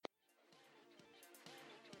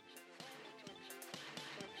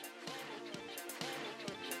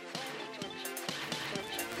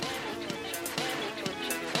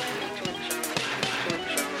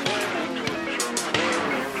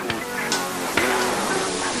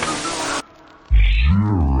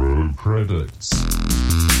Credits.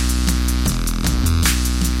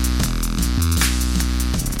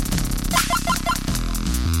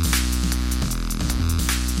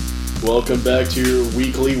 Welcome back to your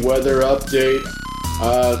weekly weather update.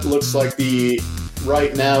 Looks like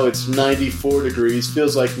right now it's 94 degrees,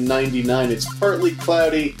 feels like 99. It's partly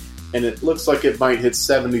cloudy, and it looks like it might hit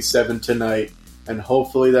 77 tonight. And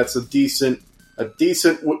hopefully that's a decent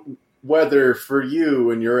weather for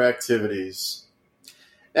you and your activities.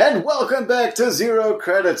 And welcome back to Zero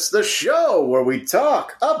Credits, the show where we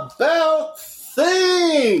talk about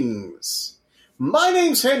things. My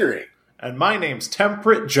name's Henry. And my name's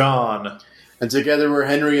Temperate John. And together we're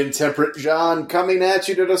Henry and Temperate John coming at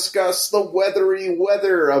you to discuss the weathery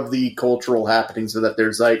weather of the cultural happenings of that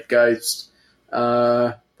their zeitgeist.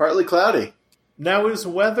 Partly cloudy. Now, is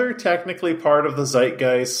weather technically part of the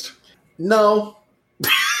zeitgeist? No.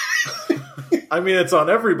 I mean, it's on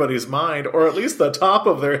everybody's mind, or at least the top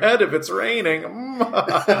of their head if it's raining.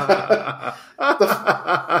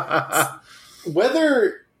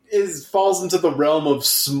 Weather falls into the realm of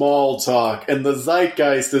small talk, and the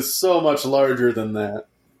zeitgeist is so much larger than that.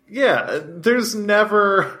 Yeah, there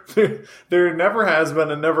never has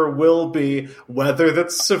been and never will be weather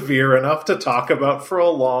that's severe enough to talk about for a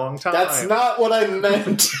long time. That's not what I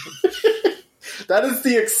meant. That is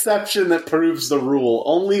the exception that proves the rule.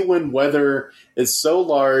 Only when weather is so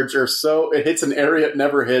large or so it hits an area it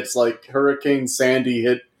never hits, like Hurricane Sandy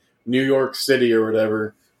hit New York City or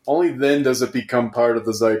whatever. Only then does it become part of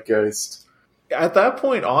the zeitgeist. At that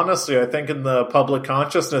point, honestly, I think in the public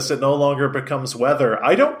consciousness, it no longer becomes weather.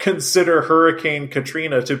 I don't consider Hurricane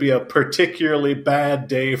Katrina to be a particularly bad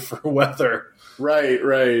day for weather. Right.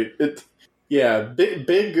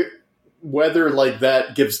 Big weather like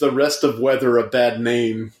that gives the rest of weather a bad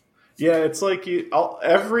name. Yeah, it's like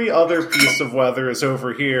every other piece of weather is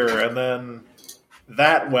over here, and then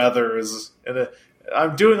that weather is...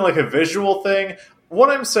 I'm doing like a visual thing.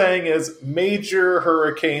 What I'm saying is major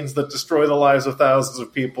hurricanes that destroy the lives of thousands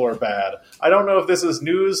of people are bad. I don't know if this is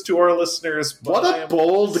news to our listeners. But what a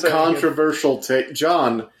bold, controversial take.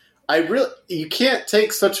 John, you can't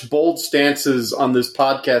take such bold stances on this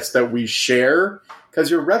podcast that we share, because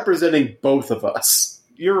you're representing both of us.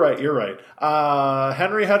 You're right.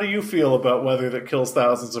 Henry, how do you feel about weather that kills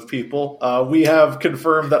thousands of people? We have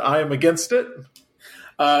confirmed that I am against it.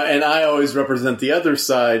 And I always represent the other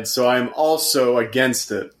side, so I'm also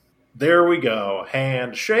against it. There we go.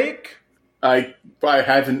 Handshake. I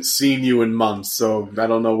haven't seen you in months, so I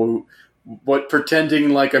don't know what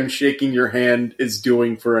pretending like I'm shaking your hand is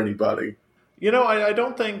doing for anybody. I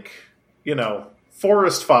don't think,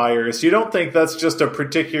 forest fires, you don't think that's just a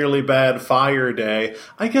particularly bad fire day.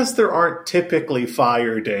 I guess there aren't typically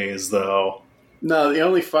fire days, though. No, the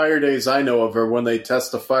only fire days I know of are when they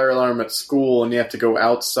test a fire alarm at school and you have to go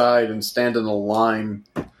outside and stand in a line.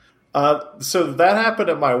 So that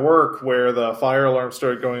happened at my work where the fire alarm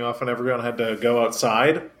started going off and everyone had to go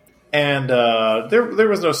outside. And there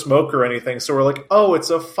was no smoke or anything, so we're like, oh,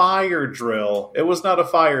 it's a fire drill. It was not a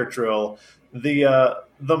fire drill.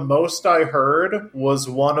 The most I heard was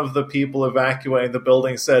one of the people evacuating the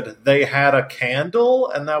building said they had a candle,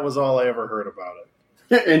 and that was all I ever heard about it.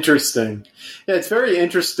 Interesting. Yeah, it's very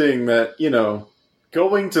interesting that,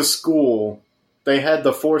 going to school, they had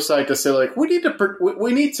the foresight to say, like, we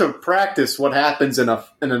need to practice what happens in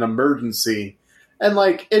an emergency. And,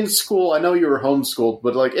 like, in school, I know you were homeschooled,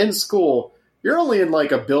 but, like, in school, you're only in,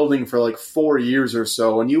 like, a building for, like, 4 years or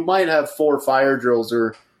so, and you might have 4 fire drills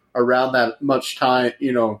or around that much time,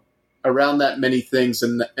 around that many things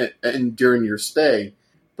and during your stay.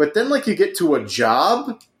 But then, like, you get to a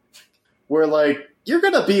job where, like, you're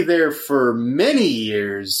going to be there for many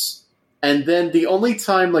years, and then the only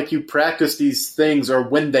time like you practice these things are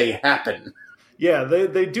when they happen. Yeah,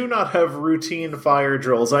 they do not have routine fire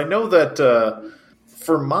drills. I know that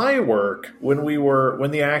for my work, when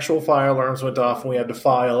the actual fire alarms went off and we had to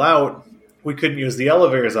file out, we couldn't use the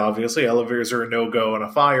elevators, obviously. Elevators are a no-go in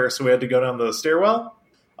a fire, so we had to go down the stairwell.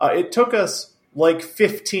 It took us like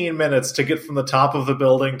 15 minutes to get from the top of the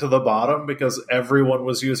building to the bottom because everyone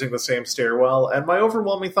was using the same stairwell. And my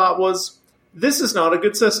overwhelming thought was, this is not a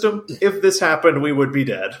good system. If this happened, we would be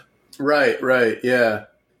dead. Right, yeah.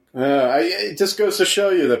 It just goes to show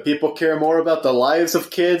you that people care more about the lives of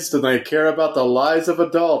kids than they care about the lives of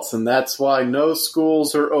adults. And that's why no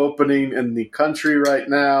schools are opening in the country right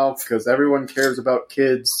now, because everyone cares about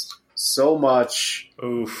kids so much.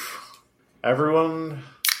 Oof. Everyone...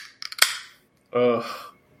 Ugh.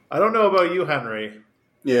 I don't know about you, Henry.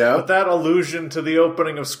 Yeah. But that allusion to the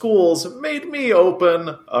opening of schools made me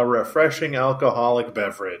open a refreshing alcoholic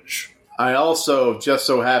beverage. I also just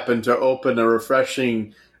so happened to open a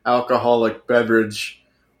refreshing alcoholic beverage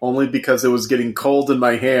only because it was getting cold in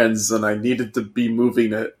my hands and I needed to be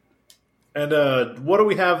moving it. And what do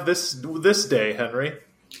we have this day, Henry?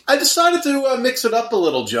 I decided to mix it up a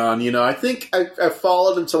little, John. I think I've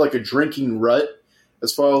fallen into like a drinking rut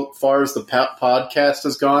as far as the podcast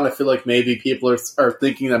has gone. I feel like maybe people are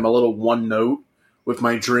thinking I'm a little one note with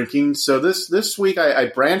my drinking. So this week I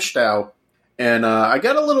branched out and I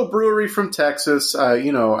got a little brewery from Texas.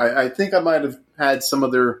 I think I might have had some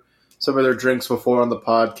of their drinks before on the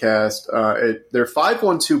podcast. They're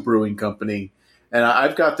 512 Brewing Company, and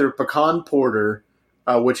I've got their Pecan Porter,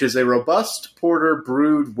 which is a robust porter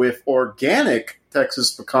brewed with organic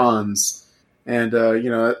Texas pecans. And,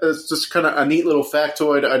 it's just kind of a neat little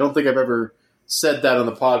factoid. I don't think I've ever said that on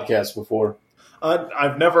the podcast before.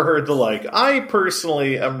 I've never heard the like. I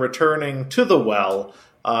personally am returning to the well.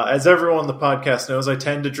 As everyone on the podcast knows, I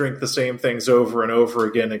tend to drink the same things over and over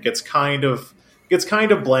again. It gets kind of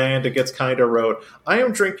bland. It gets kind of rote. I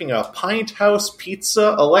am drinking a Pint House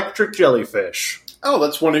Pizza Electric Jellyfish. Oh,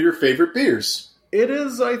 that's one of your favorite beers. It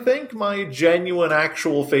is, I think, my genuine,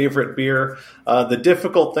 actual favorite beer. The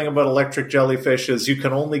difficult thing about Electric Jellyfish is you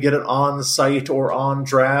can only get it on site or on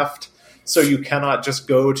draft, so you cannot just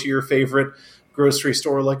go to your favorite grocery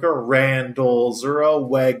store like a Randall's or a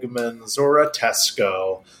Wegmans or a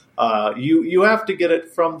Tesco. You have to get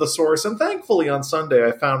it from the source, and thankfully on Sunday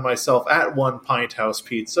I found myself at One Pint House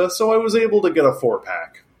Pizza, so I was able to get a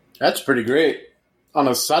 4-pack. That's pretty great. On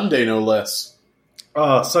a Sunday, no less.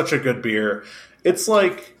 Such a good beer. It's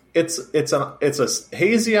like it's a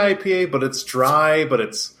hazy IPA, but it's dry, but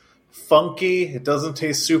it's funky. It doesn't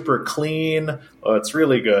taste super clean. Oh, it's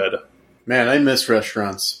really good. Man, I miss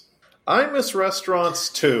restaurants. I miss restaurants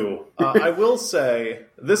too. I will say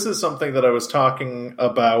this is something that I was talking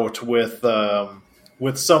about with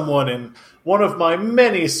someone in one of my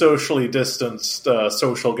many socially distanced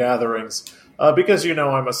social gatherings, because I'm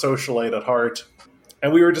a socialite at heart,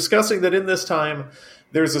 and we were discussing that in this time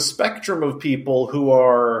there's a spectrum of people who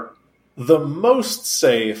are the most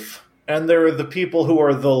safe, and there are the people who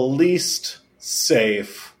are the least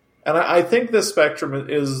safe. And I think this spectrum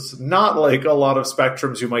is not like a lot of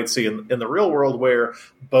spectrums you might see in the real world where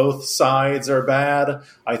both sides are bad.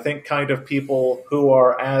 I think kind of people who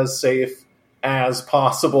are as safe as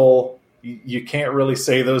possible, you can't really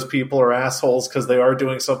say those people are assholes because they are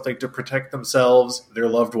doing something to protect themselves, their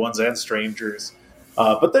loved ones, and strangers.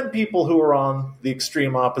 But then people who are on the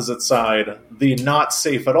extreme opposite side, the not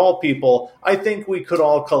safe at all people, I think we could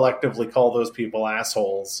all collectively call those people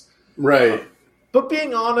assholes. Right. But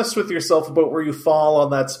being honest with yourself about where you fall on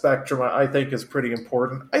that spectrum, I think is pretty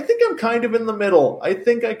important. I think I'm kind of in the middle. I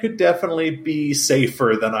think I could definitely be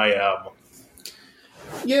safer than I am.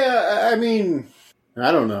 Yeah, I mean,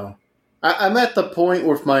 I don't know. I'm at the point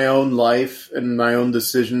with my own life and my own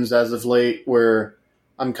decisions as of late where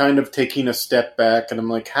I'm kind of taking a step back and I'm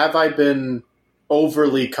like, have I been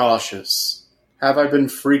overly cautious? Have I been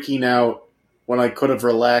freaking out when I could have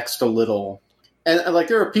relaxed a little? And like,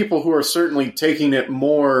 there are people who are certainly taking it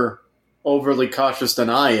more overly cautious than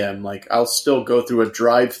I am. Like, I'll still go through a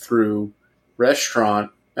drive-through restaurant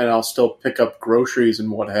and I'll still pick up groceries and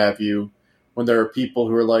what have you when there are people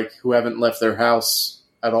who are like, who haven't left their house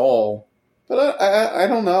at all. But I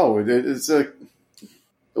don't know. It's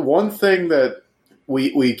one thing that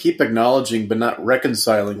we keep acknowledging but not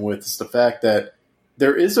reconciling with is the fact that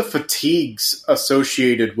there is a fatigue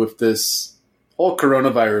associated with this whole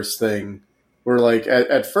coronavirus thing. Where, like,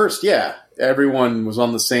 at first, yeah, everyone was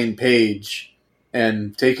on the same page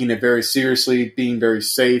and taking it very seriously, being very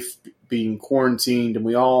safe, being quarantined, and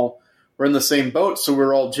we all were in the same boat, so we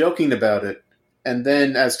were all joking about it. And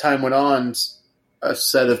then as time went on, a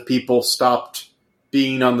set of people stopped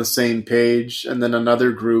being on the same page, and then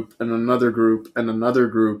another group, and another group, and another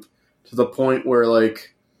group, to the point where,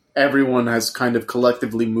 like, everyone has kind of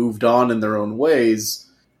collectively moved on in their own ways,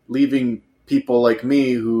 leaving people like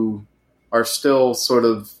me who are still sort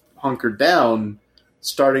of hunkered down,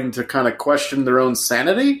 starting to kind of question their own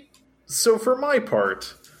sanity? So for my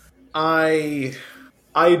part, I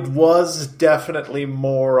was definitely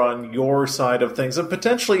more on your side of things, and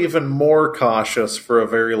potentially even more cautious for a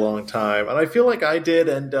very long time. And I feel like I did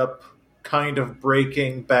end up kind of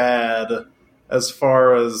breaking bad as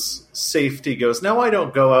far as safety goes. Now I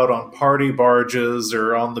don't go out on party barges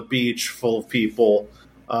or on the beach full of people,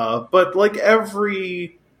 but like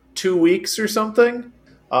every 2 weeks or something,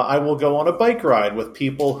 I will go on a bike ride with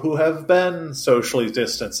people who have been socially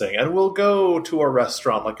distancing, and we'll go to a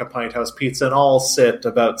restaurant like a Pint House Pizza and all sit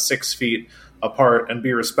about 6 feet apart and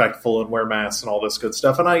be respectful and wear masks and all this good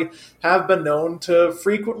stuff. And I have been known to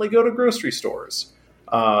frequently go to grocery stores.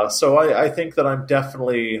 So I think that I'm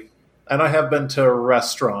definitely, and I have been to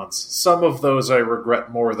restaurants. Some of those I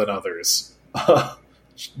regret more than others.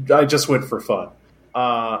 I just went for fun.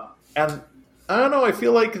 And I don't know, I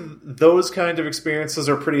feel like those kind of experiences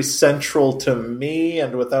are pretty central to me,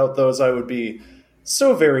 and without those I would be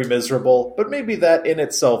so very miserable, but maybe that in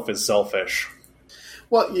itself is selfish.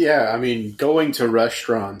 Well, yeah, I mean, going to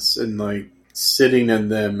restaurants and like sitting in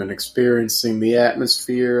them and experiencing the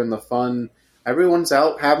atmosphere and the fun. Everyone's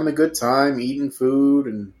out having a good time, eating food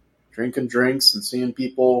and drinking drinks and seeing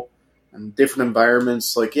people in different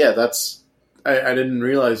environments. Like, yeah, I didn't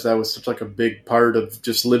realize that was such like a big part of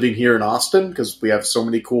just living here in Austin, because we have so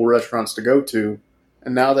many cool restaurants to go to.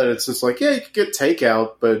 And now that it's just like, yeah, you can get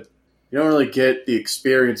takeout, but you don't really get the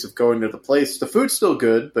experience of going to the place. The food's still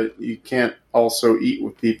good, but you can't also eat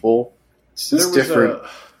with people. It's just different.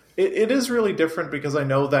 It is really different, because I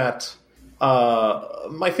know that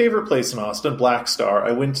my favorite place in Austin, Black Star,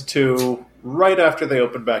 I went to right after they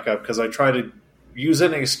opened back up, because I try to use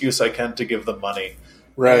any excuse I can to give them money.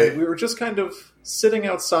 Right. And we were just kind of sitting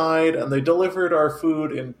outside, and they delivered our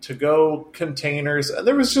food in to-go containers, and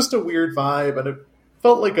there was just a weird vibe, and it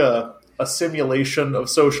felt like a simulation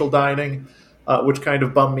of social dining, which kind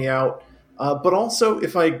of bummed me out. But also,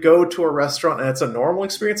 if I go to a restaurant and it's a normal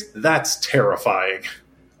experience, that's terrifying.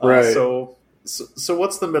 Right. So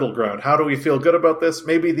what's the middle ground? How do we feel good about this?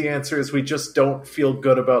 Maybe the answer is we just don't feel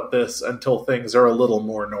good about this until things are a little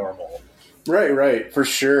more normal. Right, for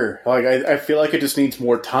sure. Like, I feel like it just needs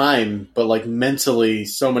more time, but like mentally,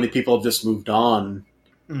 so many people have just moved on.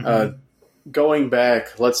 Mm-hmm. Going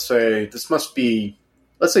back, let's say 2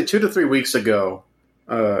 to 3 weeks ago,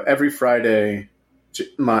 every Friday,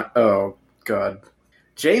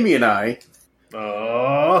 Jamie and I,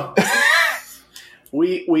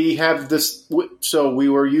 we have this. So we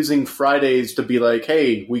were using Fridays to be like,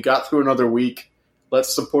 hey, we got through another week.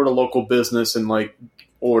 Let's support a local business and like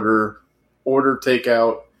order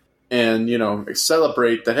takeout, and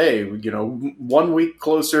celebrate that. Hey, 1 week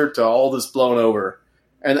closer to all this blown over,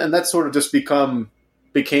 and that sort of just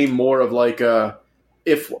became more of like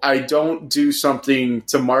if I don't do something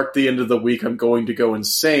to mark the end of the week, I'm going to go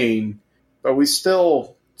insane. But we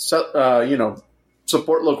still,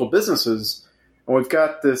 support local businesses. And we've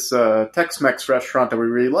got this Tex-Mex restaurant that we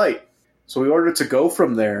really like. So we ordered to go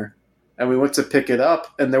from there, and we went to pick it up,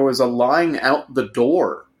 and there was a line out the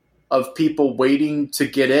door of people waiting to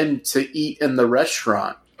get in to eat in the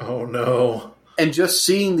restaurant. Oh, no. And just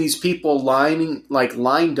seeing these people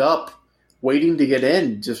lined up, waiting to get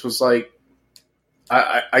in, just was like,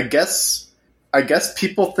 I guess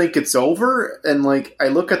people think it's over. And like, I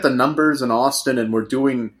look at the numbers in Austin, and we're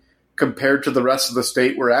doing, compared to the rest of the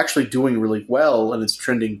state, we're actually doing really well, and it's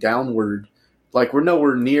trending downward. Like, we're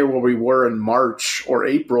nowhere near where we were in March or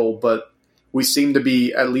April, but we seem to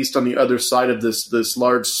be at least on the other side of this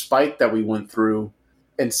large spike that we went through.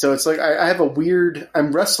 And so it's like, I have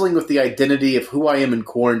I'm wrestling with the identity of who I am in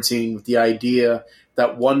quarantine, with the idea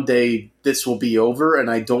that one day this will be over, and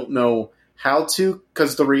I don't know how to,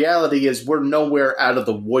 because the reality is we're nowhere out of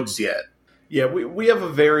the woods yet. Yeah, we have a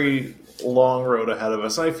very long road ahead of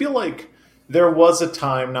us. And I feel like there was a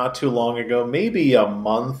time not too long ago, maybe a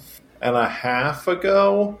month and a half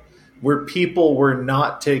ago, where people were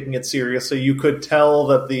not taking it seriously. You could tell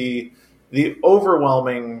that the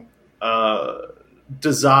overwhelming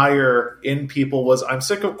desire in people was, I'm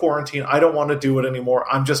sick of quarantine. I don't want to do it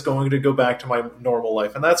anymore. I'm just going to go back to my normal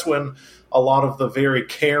life. And that's when a lot of the very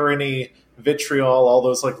Karen-y vitriol, all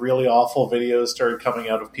those like really awful videos started coming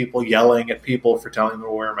out of people yelling at people for telling them to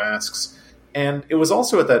wear masks. And it was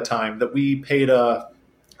also at that time that we paid a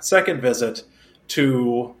second visit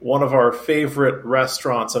to one of our favorite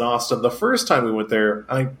restaurants in Austin. The first time we went there,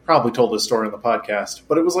 I probably told this story in the podcast,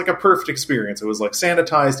 but it was like a perfect experience. It was like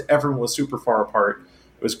sanitized. Everyone was super far apart.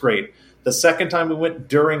 It was great. The second time we went,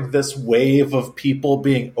 during this wave of people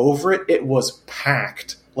being over it, it was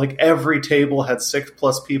packed. Like, every table had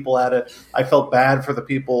 6+ people at it. I felt bad for the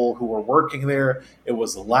people who were working there. It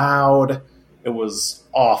was loud. It was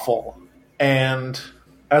awful. And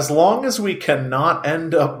as long as we cannot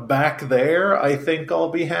end up back there, I think I'll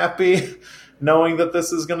be happy, knowing that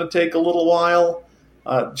this is going to take a little while.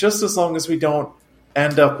 Just as long as we don't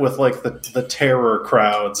end up with like the terror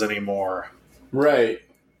crowds anymore. Right.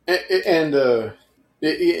 And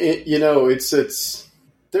it's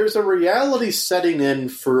there's a reality setting in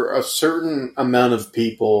for a certain amount of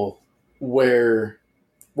people where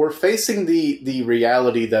we're facing the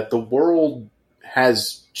reality that the world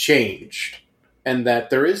has changed and that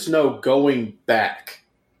there is no going back.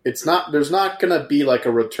 There's not going to be like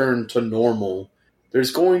a return to normal.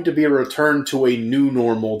 There's going to be a return to a new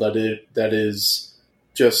normal that is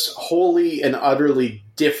just wholly and utterly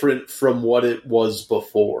different from what it was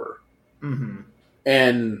before. Mm-hmm.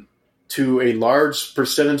 And to a large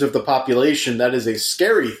percentage of the population, that is a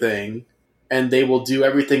scary thing, and they will do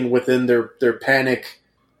everything within their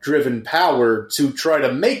panic-driven power to try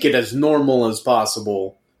to make it as normal as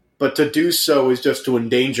possible. But to do so is just to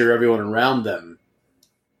endanger everyone around them.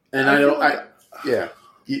 And I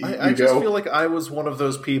just feel like I was one of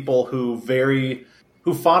those people who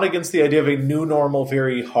fought against the idea of a new normal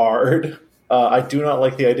very hard. I do not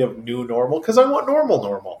like the idea of new normal because I want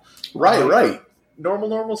normal. Right.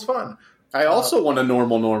 Normal's fun. I also want a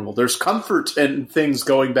normal. There's comfort in things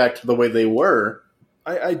going back to the way they were.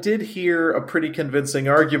 I did hear a pretty convincing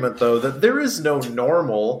argument, though, that there is no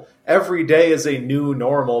normal. Every day is a new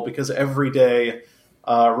normal because every day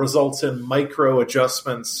results in micro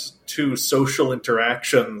adjustments to social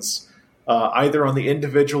interactions, either on the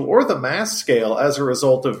individual or the mass scale as a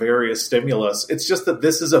result of various stimulus. It's just that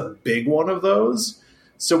this is a big one of those,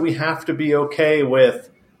 so we have to be okay with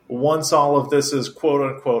once all of this is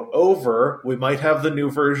quote-unquote over, we might have the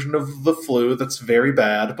new version of the flu that's very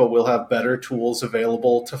bad, but we'll have better tools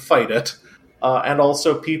available to fight it. And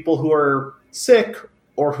also people who are sick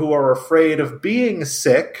or who are afraid of being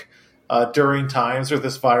sick during times where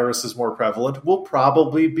this virus is more prevalent will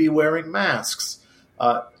probably be wearing masks.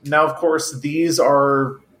 Now, of course, these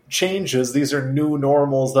are changes. These are new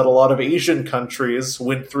normals that a lot of Asian countries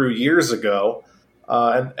went through years ago.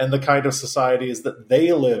 And the kind of societies that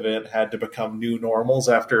they live in had to become new normals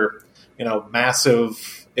after,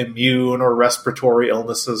 massive immune or respiratory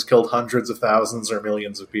illnesses killed hundreds of thousands or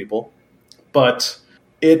millions of people. But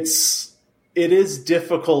it is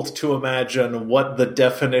difficult to imagine what the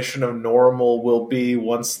definition of normal will be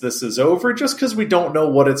once this is over, just because we don't know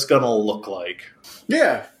what it's going to look like.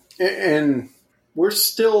 Yeah, and we're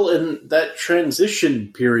still in that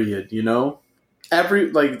transition period,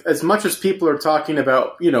 as much as people are talking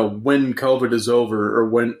about, when COVID is over or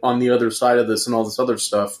when on the other side of this and all this other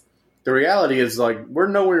stuff, the reality is we're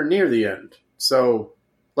nowhere near the end. So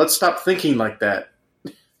let's stop thinking like that.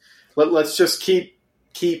 Let's just keep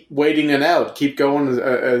waiting it out, keep going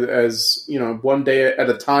as one day at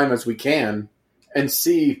a time as we can, and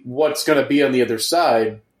see what's going to be on the other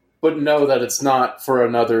side. But know that it's not for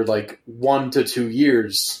another 1 to 2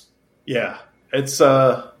 years. Yeah, it's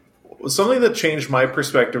something that changed my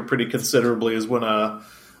perspective pretty considerably is when a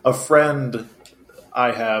friend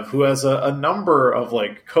I have who has a number of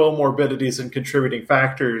comorbidities and contributing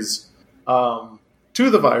factors to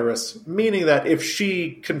the virus, meaning that if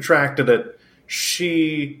she contracted it,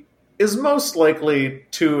 she is most likely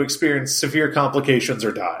to experience severe complications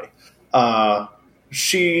or die.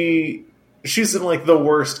 She's in the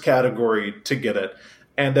worst category to get it.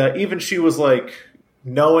 And even she was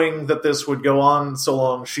knowing that this would go on so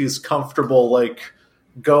long, she's comfortable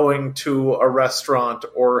going to a restaurant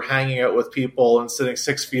or hanging out with people and sitting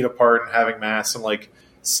 6 feet apart and having masks and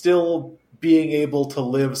still being able to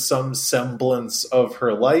live some semblance of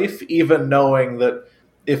her life, even knowing that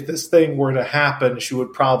if this thing were to happen, she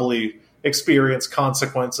would probably experience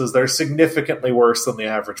consequences that are significantly worse than the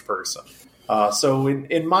average person. So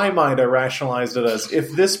in my mind, I rationalized it as,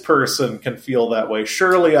 if this person can feel that way,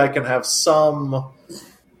 surely I can have some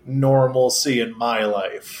normalcy in my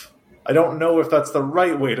life. I don't know if that's the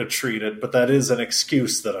right way to treat it, but that is an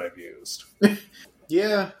excuse that I've used.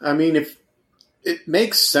 Yeah, I mean, if it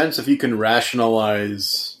makes sense if you can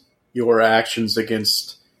rationalize your actions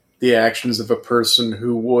against the actions of a person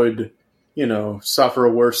who would, suffer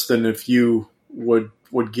worse than if you would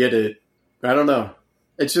get it. I don't know.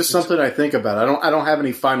 It's just something I think about. I don't have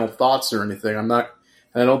any final thoughts or anything. I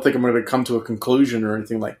don't think I'm going to come to a conclusion or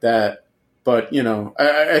anything like that. But,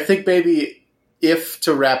 I think maybe if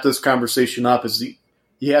to wrap this conversation up is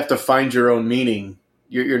you have to find your own meaning.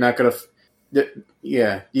 You're not going to,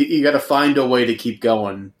 you got to find a way to keep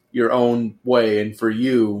going your own way. And for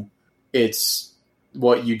you, it's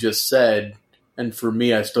what you just said. And for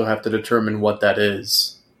me, I still have to determine what that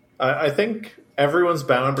is. I think everyone's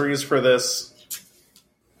boundaries for this,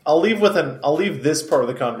 I'll leave this part of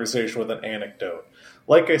the conversation with an anecdote.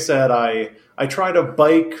 Like I said, I try to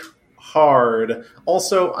bike hard.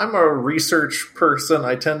 Also, I'm a research person.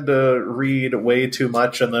 I tend to read way too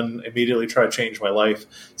much and then immediately try to change my life.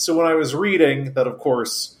 So when I was reading that, of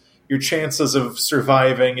course, your chances of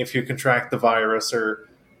surviving if you contract the virus are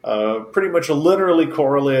pretty much literally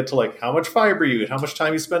correlated to how much fiber you eat, how much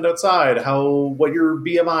time you spend outside, what your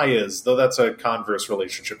BMI is, though that's a converse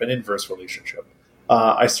relationship, an inverse relationship.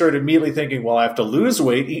 I started immediately thinking, well, I have to lose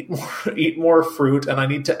weight, eat more fruit, and I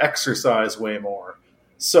need to exercise way more.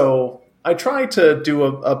 So I try to do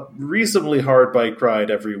a reasonably hard bike ride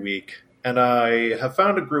every week. and I have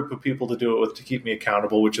found a group of people to do it with to keep me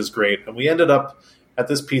accountable, which is great. And we ended up at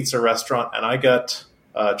this pizza restaurant, and I got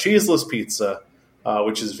cheeseless pizza,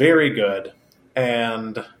 which is very good.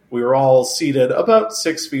 And we were all seated about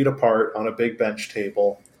 6 feet apart on a big bench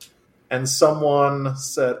table. And someone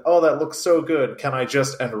said, "Oh, that looks so good. Can I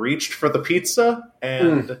just..." and reached for the pizza.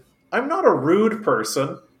 And I'm not a rude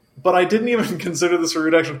person, but I didn't even consider this a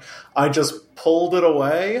rude action. I just pulled it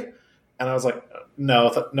away, and I was like, no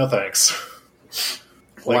thanks.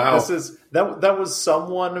 Wow. This is that was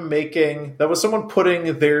someone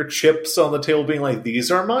putting their chips on the table, being like,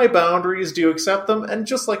 "These are my boundaries. Do you accept them?" And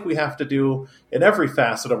just like we have to do in every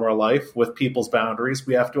facet of our life with people's boundaries,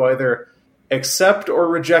 we have to either accept or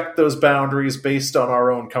reject those boundaries based on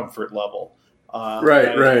our own comfort level.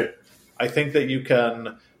 Right. I think that you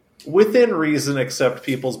can, within reason, accept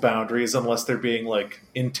people's boundaries unless they're being like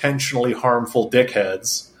intentionally harmful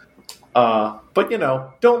dickheads. But,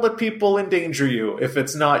 don't let people endanger you if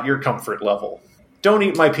it's not your comfort level. Don't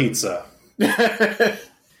eat my pizza. And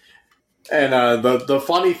the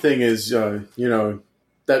funny thing is,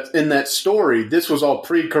 that in that story, this was all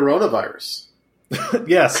pre-coronavirus.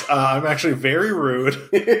 Yes, I'm actually very rude.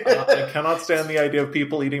 I cannot stand the idea of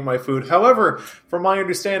people eating my food. However, from my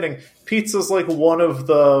understanding, pizza's like one of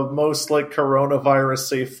the most like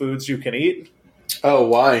coronavirus-safe foods you can eat. Oh,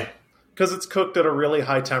 why? Because it's cooked at a really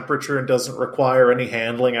high temperature and doesn't require any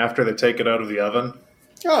handling after they take it out of the oven.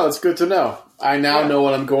 Oh, it's good to know. I now know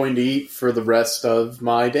what I'm going to eat for the rest of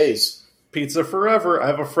my days. Pizza forever. I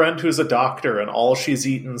have a friend who's a doctor, and all she's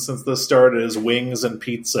eaten since this started is wings and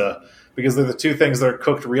pizza, because they're the two things that are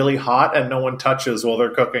cooked really hot and no one touches while they're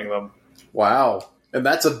cooking them. Wow. And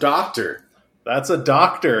that's a doctor. That's a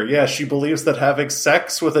doctor. Yeah, she believes that having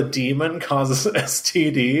sex with a demon causes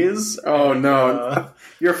STDs. Oh, no.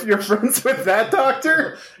 You're friends with that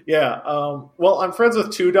doctor? Yeah. Well, I'm friends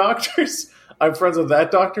with two doctors. I'm friends with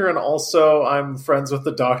that doctor, and also I'm friends with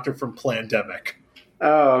the doctor from Plandemic.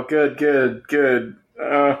 Oh, good.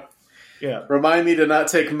 Yeah. Remind me to not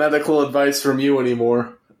take medical advice from you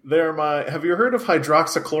anymore. Have you heard of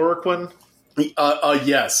hydroxychloroquine?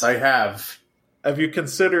 Yes, I have. Have you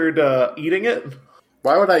considered eating it?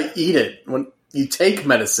 Why would I eat it? When you take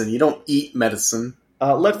medicine, you don't eat medicine.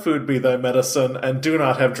 Let food be thy medicine, and do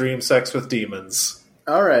not have dream sex with demons.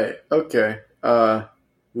 All right. Okay.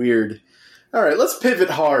 Weird. All right, let's pivot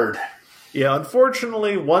hard. Yeah,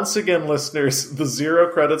 unfortunately, once again, listeners, the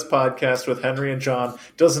Zero Credits podcast with Henry and John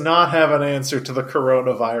does not have an answer to the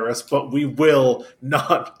coronavirus, but we will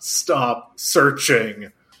not stop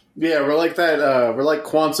searching. Yeah, we're like that. We're like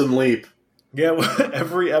Quantum Leap. Yeah,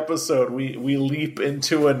 every episode we leap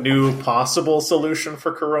into a new possible solution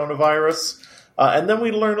for coronavirus, and then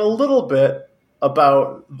we learn a little bit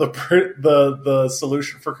about the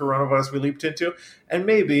solution for coronavirus we leaped into, and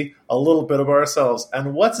maybe a little bit of ourselves.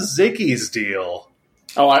 And what's Ziggy's deal?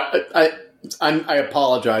 Oh, I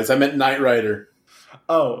apologize. I meant Knight Rider.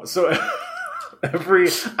 Oh, so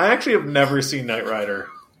I actually have never seen Knight Rider.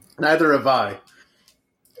 Neither have I.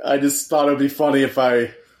 I just thought it would be funny if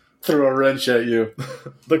I threw a wrench at you.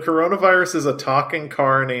 The coronavirus is a talking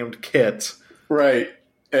car named Kit. Right.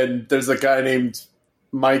 And there's a guy named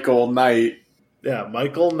Michael Knight. Yeah,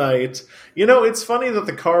 Michael Knight. It's funny that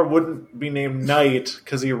the car wouldn't be named Knight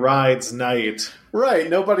because he rides Knight. Right,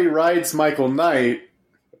 nobody rides Michael Knight.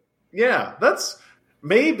 Yeah, that's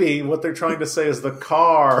maybe what they're trying to say is the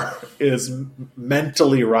car is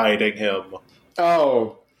mentally riding him.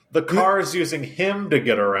 Oh. The car is using him to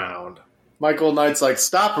get around. Michael Knight's like,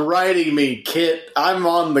 "Stop riding me, Kit. I'm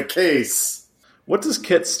on the case." What does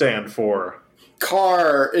KIT stand for?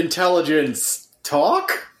 Car Intelligence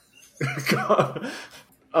Talk?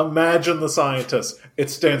 Imagine the scientist. It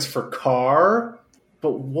stands for car,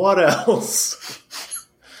 but what else?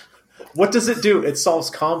 What does it do? It solves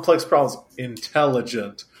complex problems.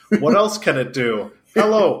 Intelligent. What else can it do?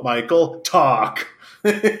 Hello, Michael. Talk.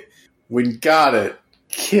 We got it.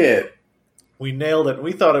 KIT. We nailed it.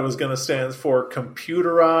 We thought it was going to stand for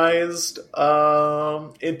computerized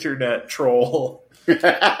internet troll.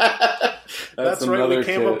 That's right. We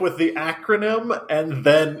came up with the acronym and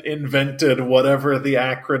then invented whatever the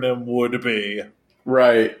acronym would be.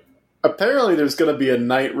 Right. Apparently there's going to be a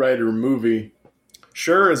Knight Rider movie.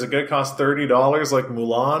 Sure. Is it going to cost $30 like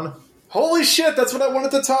Mulan? Holy shit, that's what I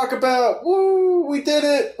wanted to talk about. Woo, we did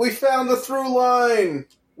it. We found the through line.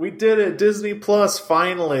 We did it. Disney Plus,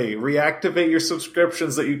 finally. Reactivate your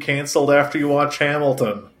subscriptions that you canceled after you watch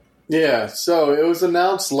Hamilton. Yeah, so it was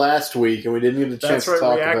announced last week, and we didn't get a chance to talk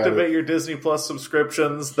about it. That's right, reactivate your Disney Plus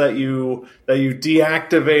subscriptions that you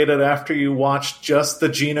deactivated after you watched just the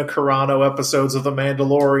Gina Carano episodes of The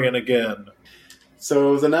Mandalorian again. So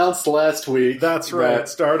it was announced last week. That's right.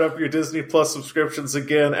 Start up your Disney Plus subscriptions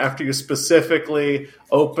again after you specifically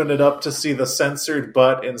open it up to see the censored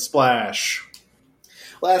butt in Splash.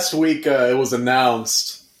 Last week it was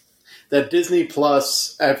announced that Disney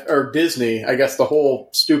Plus, or Disney, I guess the whole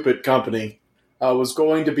stupid company, was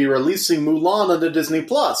going to be releasing Mulan on the Disney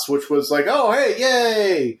Plus, which was like, oh, hey,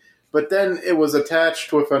 yay! But then it was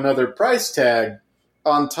attached with another price tag.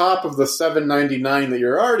 On top of the $7.99 that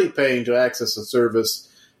you're already paying to access the service,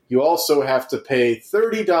 you also have to pay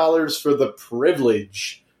 $30 for the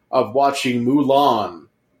privilege of watching Mulan,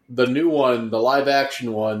 the new one, the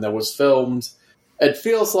live-action one that was filmed, it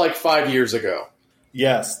feels like 5 years ago.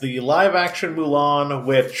 Yes, the live-action Mulan,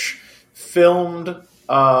 which filmed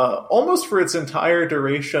almost for its entire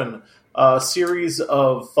duration a series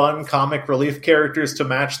of fun comic relief characters to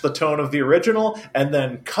match the tone of the original, and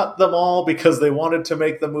then cut them all because they wanted to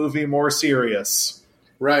make the movie more serious.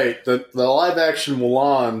 Right. The live-action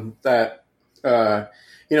Mulan that, the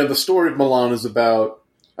story of Mulan is about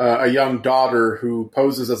a young daughter who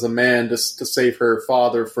poses as a man to save her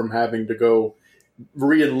father from having to go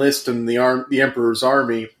re-enlist in the Emperor's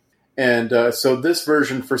army. And so this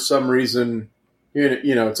version, for some reason,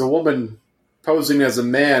 it's a woman posing as a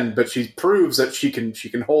man, but she proves that she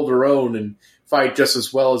can hold her own and fight just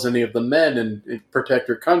as well as any of the men and protect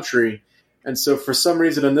her country. And so for some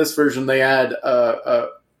reason in this version they add a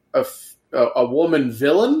woman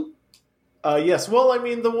villain. Yes, well, I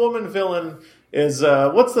mean the woman villain is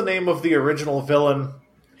what's the name of the original villain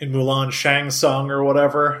in Mulan? Shang Tsung or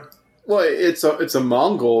whatever. Well, it's a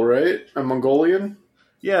Mongol, right? A Mongolian.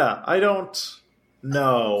 Yeah, I don't.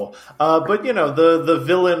 No. But, the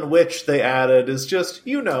villain witch they added is just,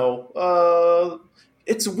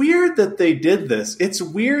 it's weird that they did this. It's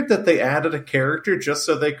weird that they added a character just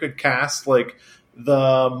so they could cast,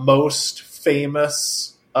 the most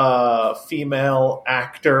famous female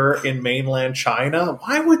actor in mainland China.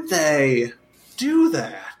 Why would they do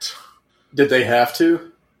that? Did they have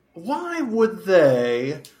to? Why would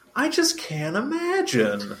they? I just can't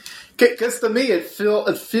imagine. Because to me, it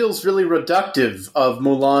feels really reductive of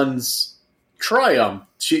Mulan's triumph.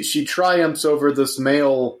 She triumphs over this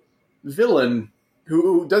male villain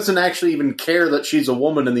who doesn't actually even care that she's a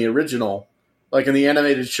woman in the original. Like in the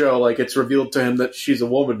animated show, it's revealed to him that she's a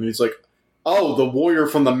woman, and he's like, "Oh, the warrior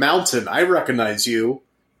from the mountain, I recognize you."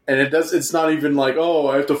 And it's not even like, "Oh,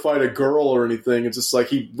 I have to fight a girl" or anything. It's just like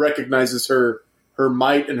he recognizes her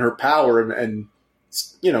might and her power, and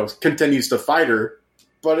continues to fight her.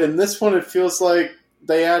 But in this one, it feels like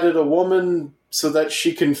they added a woman so that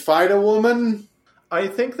she can fight a woman. I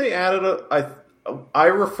think they added I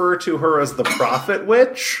refer to her as the Prophet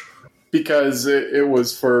Witch. Because it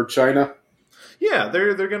was for China? Yeah,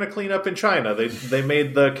 they're going to clean up in China. They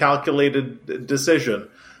made the calculated decision.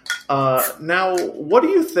 Now, what do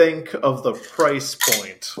you think of the price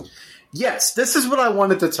point? Yes, this is what I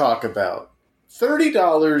wanted to talk about.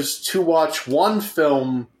 $30 to watch one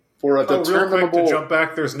film for a determinable... Real quick, to jump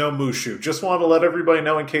back, there's no Mushu. Just want to let everybody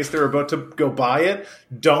know in case they're about to go buy it.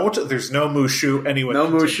 There's no Mushu. Anyway, no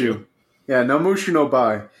Mushu. Yeah, no Mushu, no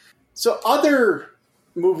buy. So other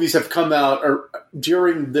movies have come out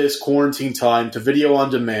during this quarantine time to video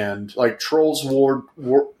on demand, like Trolls War.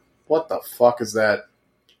 What the fuck is that?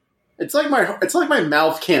 It's like my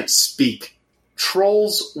mouth can't speak.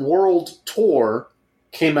 Trolls World Tour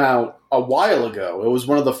came out a while ago. It was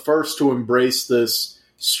one of the first to embrace this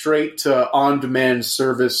straight to on-demand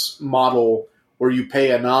service model where you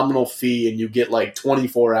pay a nominal fee and you get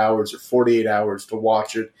 24 hours or 48 hours to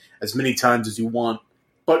watch it as many times as you want.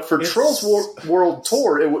 But for Trolls World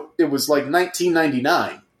Tour, it was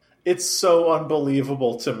 $19.99. It's so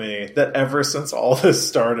unbelievable to me that ever since all this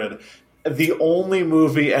started, the only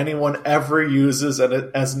movie anyone ever uses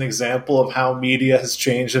as an example of how media has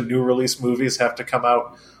changed and new release movies have to come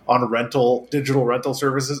out on digital rental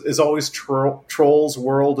services is always Trolls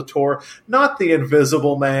World Tour, not The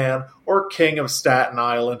Invisible Man or King of Staten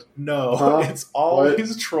Island. No, it's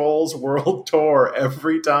always Trolls World Tour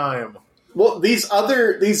every time. Well, these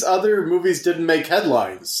other movies didn't make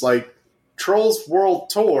headlines. Like Trolls World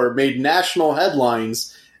Tour made national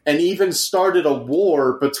headlines and even started a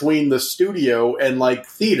war between the studio and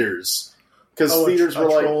theaters, because theaters were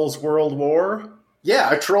like Trolls World War.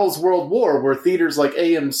 Yeah, a Trolls World War, where theaters like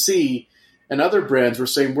AMC and other brands were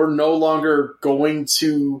saying, we're no longer going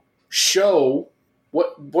to show...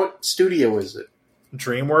 What studio is it?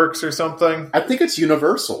 DreamWorks or something? I think it's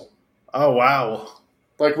Universal. Oh, wow.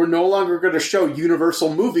 We're no longer going to show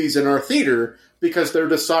Universal movies in our theater because they're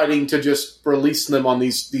deciding to just release them on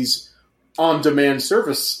these on-demand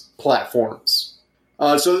service platforms.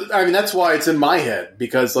 So I mean, that's why it's in my head,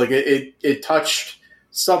 because like it touched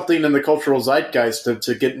something in the cultural zeitgeist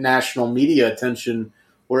to get national media attention,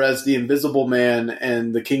 whereas The Invisible Man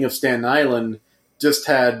and The King of Staten Island just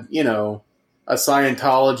had, you know, a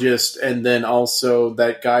Scientologist and then also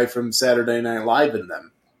that guy from Saturday Night Live in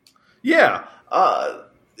them. Yeah,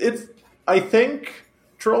 I think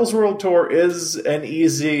Trolls World Tour is an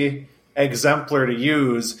easy exemplar to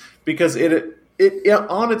use because it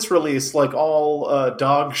on its release, like all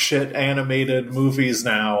dog shit animated movies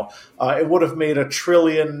now, it would have made $1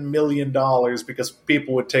 trillion million because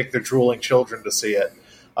people would take their drooling children to see it,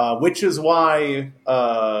 which is why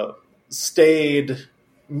staid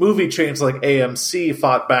movie chains like AMC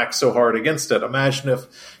fought back so hard against it. Imagine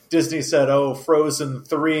if Disney said, "Oh, Frozen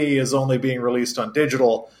 3 is only being released on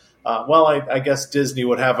digital." Well, I guess Disney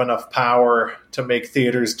would have enough power to make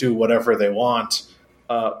theaters do whatever they want.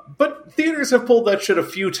 But theaters have pulled that shit a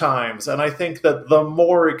few times, and I think that the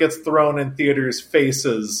more it gets thrown in theaters'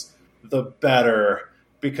 faces, the better.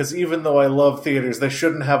 Because even though I love theaters, they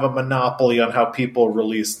shouldn't have a monopoly on how people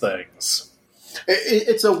release things.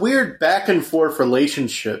 It's a weird back and forth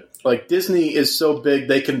relationship. Like, Disney is so big,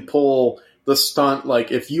 they can pull the stunt.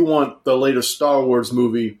 Like, if you want the latest Star Wars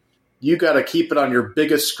movie, you got to keep it on your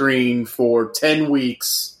biggest screen for 10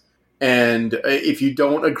 weeks. And if you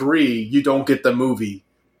don't agree, you don't get the movie.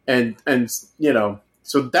 And you know,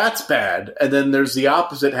 so that's bad. And then there's the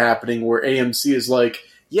opposite happening where AMC is like,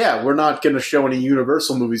 yeah, we're not going to show any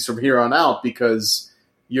Universal movies from here on out because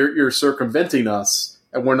you're circumventing us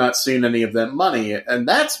and we're not seeing any of that money. And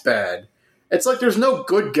that's bad. It's like there's no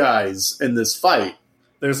good guys in this fight.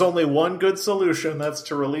 There's only one good solution. That's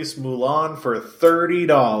to release Mulan for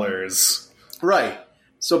 $30. Right.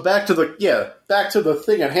 So back to the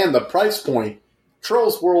thing at hand, the price point.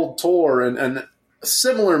 Trolls World Tour and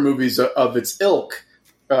similar movies of its ilk,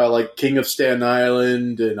 like King of Staten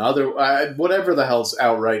Island and other whatever the hell's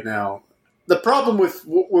out right now. The problem with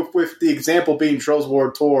the example being Trolls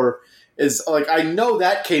World Tour is, like, I know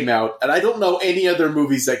that came out, and I don't know any other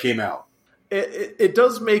movies that came out. It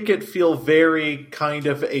does make it feel very kind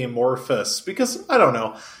of amorphous because I don't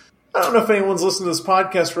know if anyone's listened to this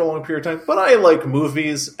podcast for a long period of time, but I like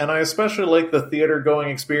movies, and I especially like the theater-going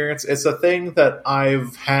experience. It's a thing that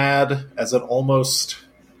I've had as an almost,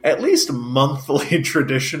 at least monthly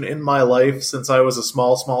tradition in my life since I was a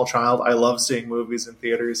small child. I love seeing movies in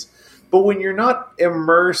theaters. But when you're not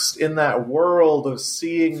immersed in that world of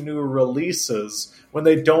seeing new releases, when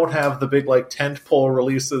they don't have the big like tentpole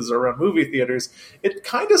releases around movie theaters, it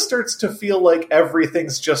kind of starts to feel like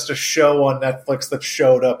everything's just a show on Netflix that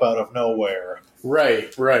showed up out of nowhere.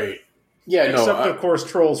 Right. Yeah, Except, of course,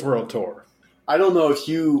 Trolls World Tour. I don't know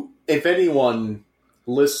if anyone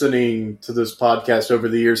listening to this podcast over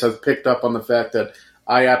the years has picked up on the fact that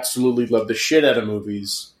I absolutely love the shit out of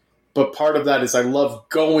movies. But part of that is I love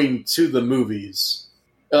going to the movies.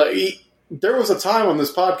 There was a time on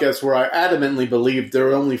this podcast where I adamantly believed there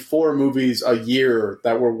were only 4 movies a year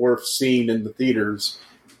that were worth seeing in the theaters.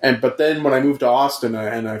 But then when I moved to Austin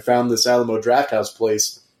and I found this Alamo Drafthouse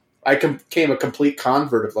place, I became a complete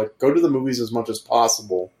convert of, like, go to the movies as much as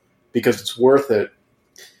possible because it's worth it.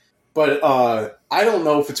 But I don't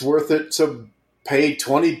know if it's worth it to pay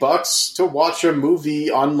 $20 to watch a movie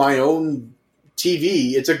on my own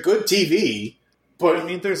TV. It's a good TV, but I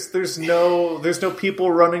mean, there's no people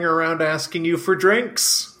running around asking you for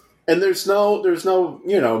drinks, and there's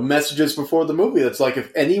no messages before the movie. That's like,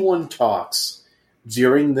 if anyone talks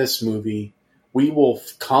during this movie, we will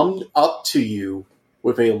come up to you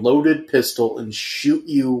with a loaded pistol and shoot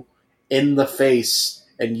you in the face,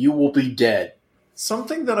 and you will be dead.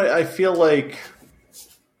 Something that I feel like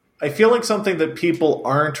something that people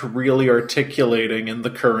aren't really articulating in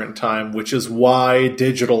the current time, which is why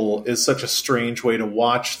digital is such a strange way to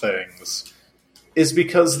watch things, is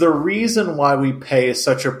because the reason why we pay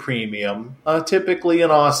such a premium, typically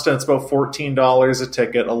in Austin it's about $14 a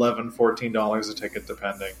ticket, $11, $14 a ticket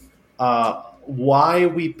depending, why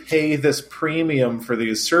we pay this premium for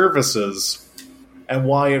these services and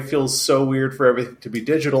why it feels so weird for everything to be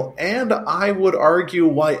digital. And I would argue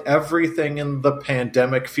why everything in the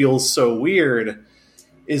pandemic feels so weird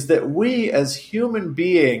is that we as human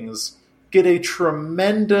beings get a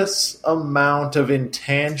tremendous amount of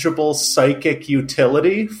intangible psychic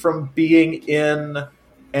utility from being in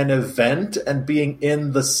an event and being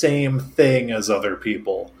in the same thing as other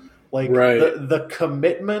people. Like, right. the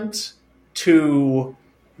commitment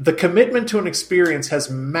to an experience has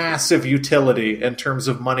massive utility in terms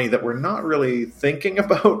of money that we're not really thinking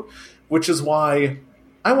about, which is why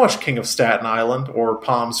I watched King of Staten Island or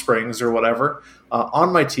Palm Springs or whatever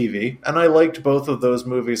on my TV, and I liked both of those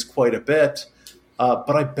movies quite a bit.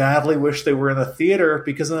 But I badly wish they were in a theater,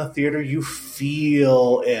 because in a theater you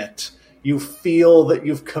feel it. You feel that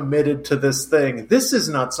you've committed to this thing. This is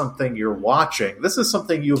not something you're watching. This is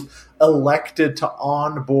something you've elected to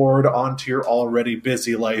onboard onto your already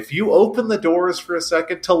busy life. You open the doors for a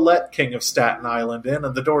second to let King of Staten Island in,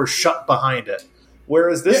 and the doors shut behind it.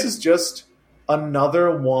 Whereas this is just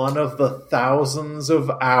another one of the thousands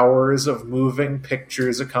of hours of moving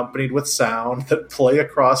pictures accompanied with sound that play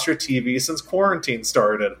across your TV since quarantine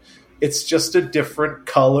started. It's just a different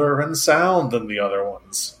color and sound than the other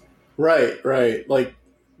ones. Right. Like,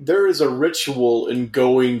 there is a ritual in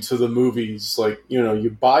going to the movies. Like,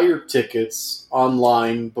 you buy your tickets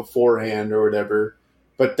online beforehand or whatever,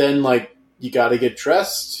 but then, like, you got to get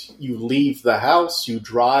dressed, you leave the house, you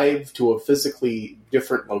drive to a physically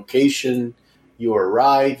different location, you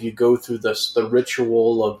arrive, you go through the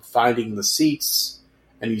ritual of finding the seats,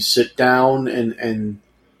 and you sit down and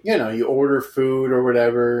you order food or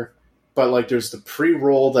whatever. But, like, there's the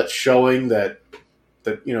pre-roll that's showing that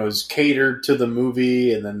is catered to the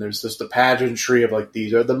movie, and then there's just the pageantry of, like,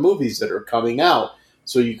 these are the movies that are coming out,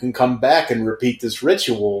 so you can come back and repeat this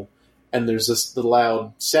ritual. And there's the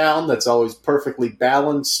loud sound that's always perfectly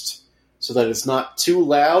balanced so that it's not too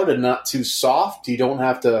loud and not too soft. You don't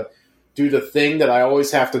have to do the thing that I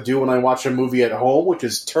always have to do when I watch a movie at home, which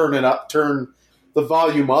is turn the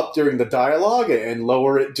volume up during the dialogue and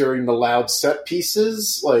lower it during the loud set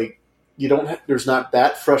pieces. Like, there's not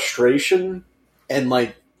that frustration. And,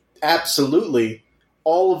 like, absolutely,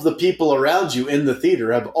 all of the people around you in the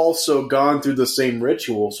theater have also gone through the same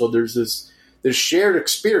ritual. So there's this shared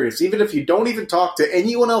experience. Even if you don't even talk to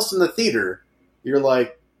anyone else in the theater, you're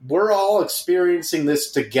like, we're all experiencing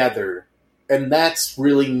this together. And that's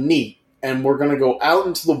really neat. And we're going to go out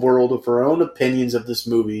into the world with our own opinions of this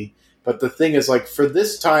movie. But the thing is, like, for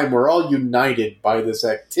this time, we're all united by this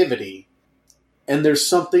activity. And there's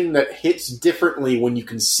something that hits differently when you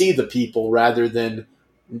can see the people rather than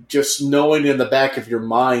just knowing in the back of your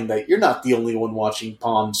mind that you're not the only one watching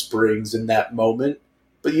Palm Springs in that moment.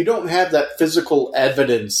 But you don't have that physical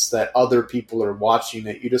evidence that other people are watching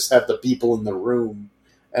it. You just have the people in the room.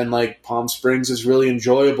 And, like, Palm Springs is really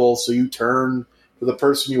enjoyable, so you turn to the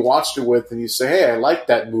person you watched it with and you say, hey, I like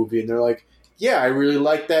that movie. And they're like, yeah, I really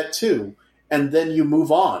like that too. And then you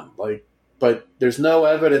move on. Like, but there's no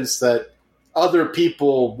evidence that other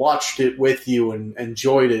people watched it with you and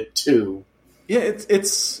enjoyed it too. Yeah,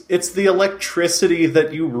 it's the electricity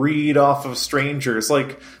that you read off of strangers.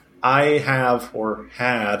 Like, I have, or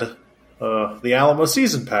had, the Alamo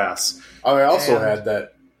Season Pass. Oh, I also had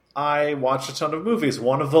that. I watched a ton of movies.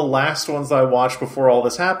 One of the last ones I watched before all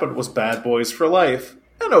this happened was Bad Boys for Life.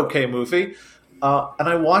 An okay movie. And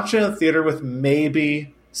I watched it in a theater with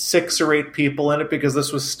maybe 6 or 8 people in it, because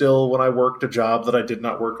this was still when I worked a job that I did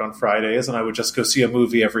not work on Fridays, and I would just go see a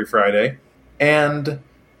movie every Friday. And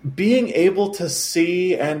being able to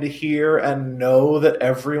see and hear and know that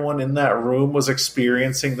everyone in that room was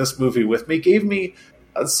experiencing this movie with me gave me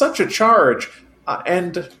such a charge.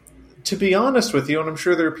 And to be honest with you, and I'm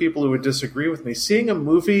sure there are people who would disagree with me, seeing a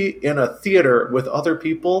movie in a theater with other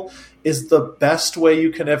people is the best way you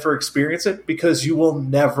can ever experience it, because you will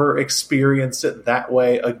never experience it that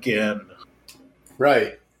way again.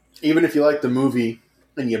 Right. Even if you like the movie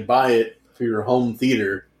and you buy it for your home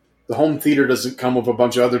theater, the home theater doesn't come with a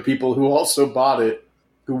bunch of other people who also bought it,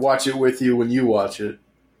 who watch it with you when you watch it.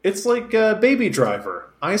 It's like Baby Driver.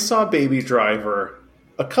 I saw Baby Driver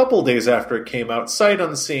a couple days after it came out, sight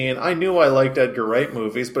unseen. I knew I liked Edgar Wright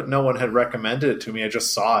movies, but no one had recommended it to me. I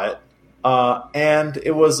just saw it. And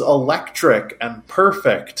it was electric and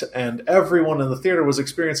perfect, and everyone in the theater was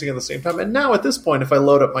experiencing it at the same time. And now at this point, if I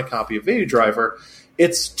load up my copy of Baby Driver,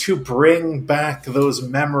 it's to bring back those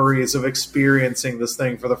memories of experiencing this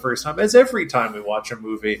thing for the first time. As every time we watch a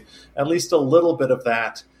movie, at least a little bit of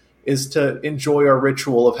that is to enjoy our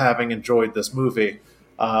ritual of having enjoyed this movie,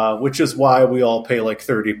 which is why we all pay like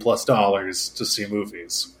 $30+ to see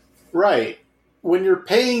movies. Right. When you're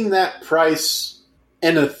paying that price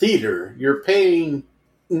in a theater, you're paying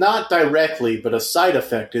not directly, but a side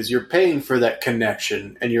effect is you're paying for that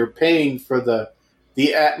connection, and you're paying for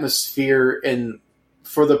the atmosphere and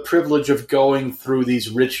for the privilege of going through these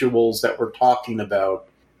rituals that we're talking about.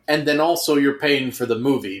 And then also you're paying for the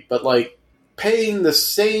movie. But, like, paying the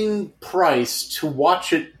same price to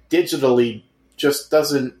watch it digitally just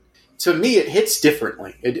doesn't, to me, it hits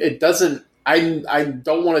differently. It doesn't, I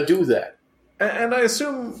don't want to do that. And I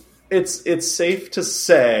assume it's safe to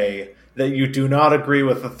say that you do not agree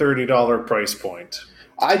with the $30 price point.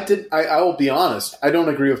 I will be honest, I don't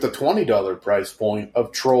agree with the $20 price point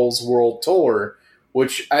of Trolls World Tour,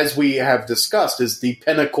 which, as we have discussed, is the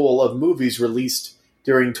pinnacle of movies released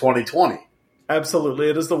during 2020. Absolutely.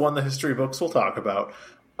 It is the one the history books will talk about.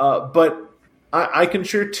 But I can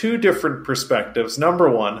share two different perspectives. Number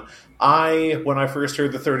one, when I first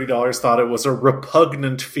heard the $30, thought it was a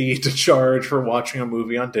repugnant fee to charge for watching a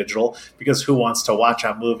movie on digital, because who wants to watch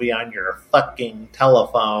a movie on your fucking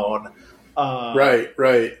telephone?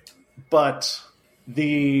 Right. But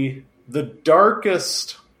the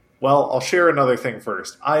darkest... Well, I'll share another thing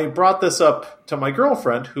first. I brought this up to my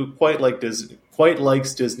girlfriend, who quite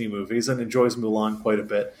likes Disney movies and enjoys Mulan quite a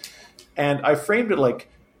bit. And I framed it like,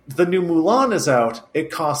 the new Mulan is out,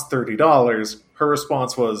 it costs $30. Her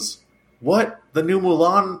response was, what? The new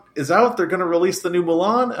Mulan is out? They're going to release the new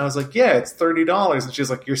Mulan? And I was like, yeah, it's $30. And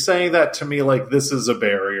she's like, you're saying that to me like this is a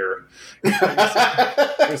barrier. You're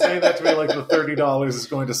saying that to me like the $30 is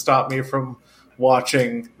going to stop me from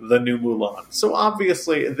watching the new Mulan. So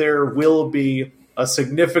obviously there will be a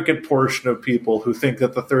significant portion of people who think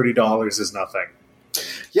that the $30 is nothing.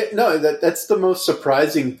 Yeah, no, that's the most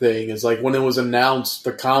surprising thing is like when it was announced,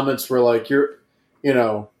 the comments were like, you're,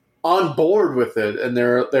 on board with it. And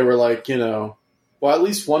they were like, well, at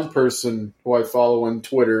least one person who I follow on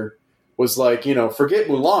Twitter was like, forget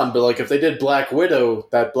Mulan, but like if they did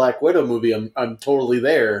that Black Widow movie, I'm totally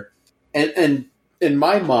there. And in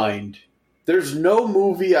my mind, there's no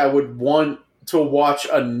movie I would want to watch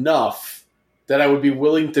enough that I would be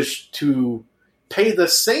willing to pay the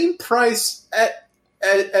same price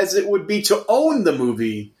as it would be to own the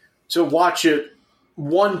movie, to watch it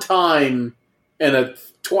one time in a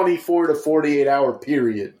 24 to 48 hour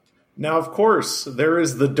period. Now, of course, there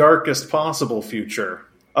is the darkest possible future.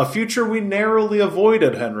 A future we narrowly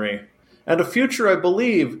avoided, Henry. And a future I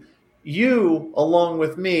believe you, along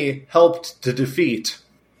with me, helped to defeat.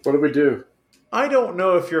 What did we do? I don't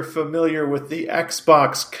know if you're familiar with the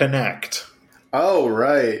Xbox Kinect. Oh,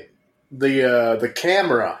 right. The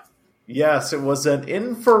camera. Yes, it was an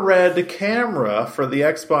infrared camera for the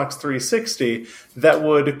Xbox 360 that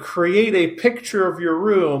would create a picture of your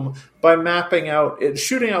room by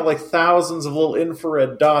shooting out like thousands of little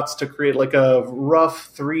infrared dots to create like a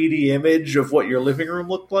rough 3D image of what your living room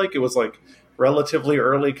looked like. It was like relatively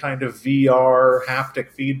early kind of VR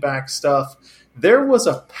haptic feedback stuff. There was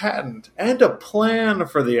a patent and a plan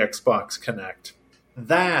for the Xbox Kinect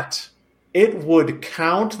that it would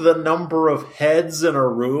count the number of heads in a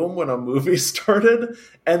room when a movie started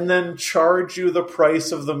and then charge you the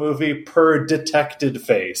price of the movie per detected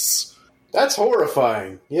face. That's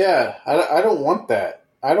horrifying. Yeah, I don't want that.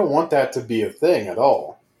 I don't want that to be a thing at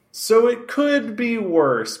all. So it could be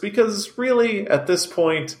worse, because really, at this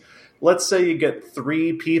point, let's say you get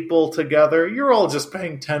 3 people together, you're all just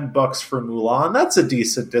paying $10 for Mulan. That's a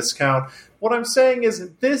decent discount. What I'm saying is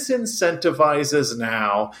this incentivizes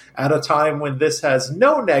now, at a time when this has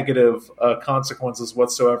no negative consequences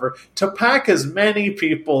whatsoever, to pack as many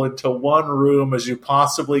people into one room as you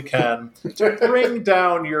possibly can to bring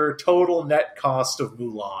down your total net cost of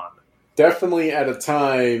Mulan. Definitely at a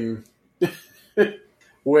time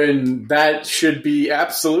when that should be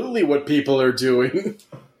absolutely what people are doing.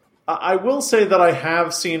 I will say that I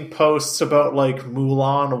have seen posts about, like,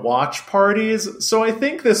 Mulan watch parties, so I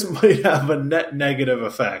think this might have a net negative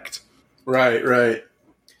effect. Right.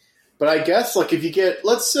 But I guess, like, if you get,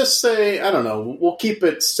 let's just say, I don't know, we'll keep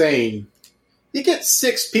it sane. You get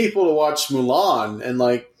 6 people to watch Mulan, and,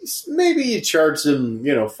 like, maybe you charge them,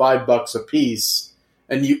 $5 a piece,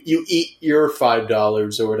 and you eat your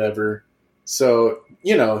 $5 or whatever. So,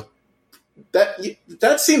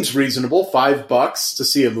 that seems reasonable, $5 to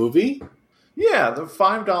see a movie. Yeah, the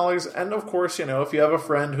 $5, and of course, if you have a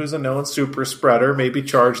friend who's a known super spreader, maybe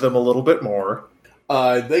charge them a little bit more.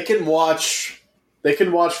 They can watch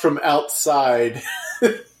from outside.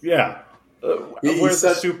 Yeah, where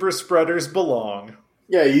the super spreaders belong.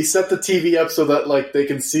 Yeah, you set the TV up so that like they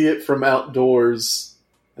can see it from outdoors,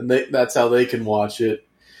 and that's how they can watch it.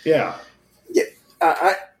 Yeah.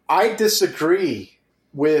 I disagree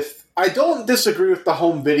with. I don't disagree with the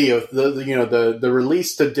home video, the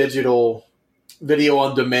release to digital video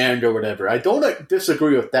on demand or whatever. I don't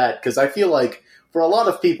disagree with that, because I feel like for a lot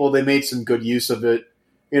of people they made some good use of it.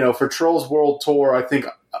 For Trolls World Tour, I think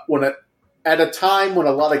at a time when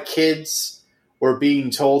a lot of kids were being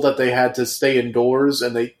told that they had to stay indoors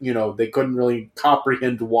and they couldn't really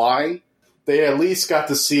comprehend why, they at least got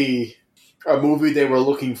to see a movie they were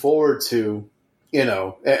looking forward to, and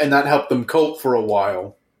that helped them cope for a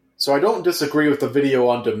while. So I don't disagree with the video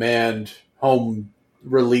on demand home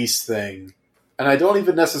release thing. And I don't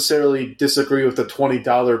even necessarily disagree with the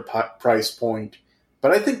 $20 price point.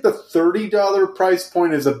 But I think the $30 price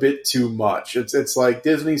point is a bit too much. It's like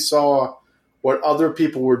Disney saw what other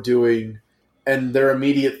people were doing, and their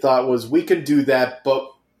immediate thought was, we can do that,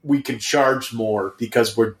 but we can charge more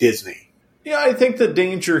because we're Disney. Yeah, I think the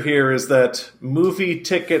danger here is that movie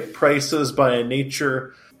ticket prices, by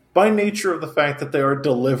nature of the fact that they are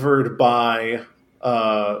delivered by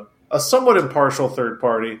a somewhat impartial third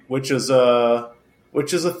party, which is a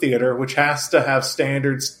theater, which has to have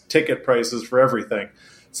standard ticket prices for everything.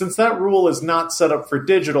 Since that rule is not set up for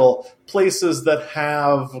digital, places that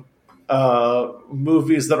have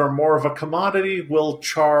movies that are more of a commodity will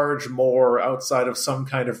charge more outside of some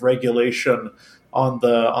kind of regulation on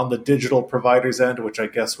the digital provider's end, which I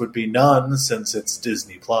guess would be none since it's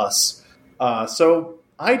Disney Plus. So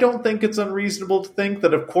I don't think it's unreasonable to think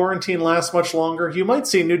that if quarantine lasts much longer, you might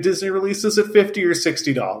see new Disney releases at $50 or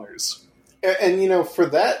 $60. And for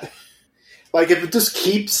that, like, if it just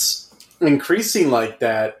keeps increasing like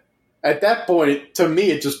that, at that point, to me,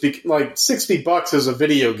 it just like $60 is a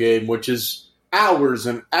video game, which is hours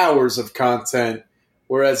and hours of content,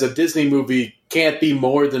 whereas a Disney movie can't be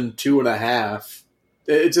more than 2.5.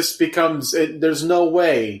 It just becomes, there's no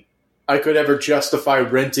way I could ever justify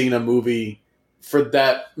renting a movie for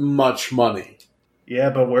that much money. Yeah,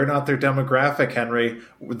 but we're not their demographic, Henry.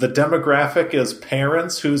 The demographic is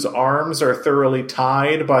parents whose arms are thoroughly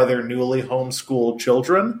tied by their newly homeschooled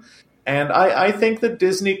children. And I think that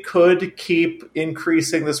Disney could keep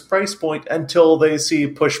increasing this price point until they see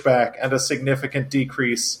pushback and a significant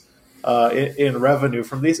decrease in revenue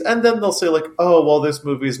from these. And then they'll say, like, oh, well, this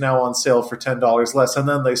movie is now on sale for $10 less. And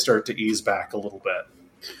then they start to ease back a little bit.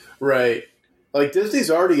 Right. Like, Disney's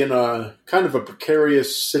already in a kind of a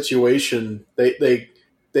precarious situation. They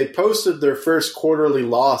posted their first quarterly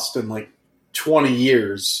loss in like 20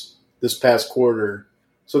 years this past quarter.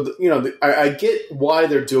 So, I get why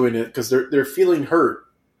they're doing it, because they're feeling hurt,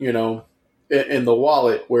 in the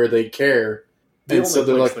wallet where they care. The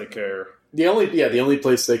only place they care. The only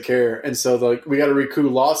place they care. And so, like, we got to recoup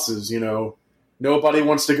losses, Nobody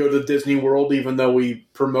wants to go to Disney World, even though we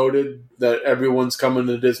promoted that everyone's coming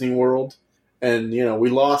to Disney World. And, we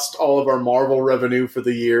lost all of our Marvel revenue for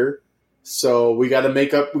the year. So we got to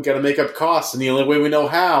make up costs. And the only way we know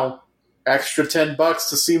how, extra $10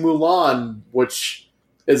 to see Mulan, which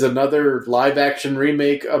is another live action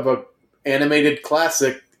remake of a animated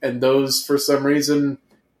classic. And those, for some reason,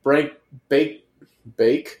 break the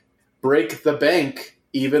bank,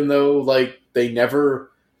 even though, like, they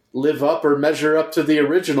never live up or measure up to the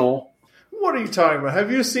original. What are you talking about?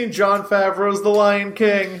 Have you seen Jon Favreau's The Lion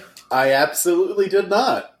King? I absolutely did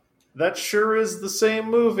not. That sure is the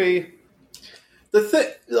same movie. The thing,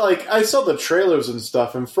 like, I saw the trailers and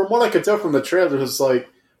stuff, and from what I could tell from the trailers, it's like,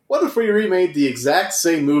 what if we remade the exact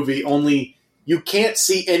same movie, only you can't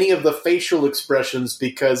see any of the facial expressions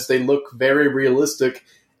because they look very realistic,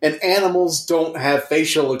 and animals don't have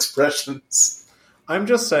facial expressions? I'm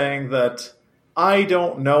just saying that I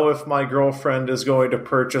don't know if my girlfriend is going to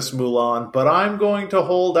purchase Mulan, but I'm going to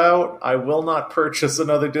hold out. I will not purchase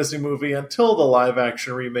another Disney movie until the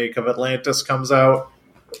live-action remake of Atlantis comes out.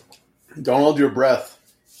 Don't hold your breath.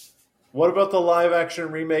 What about the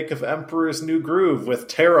live-action remake of Emperor's New Groove with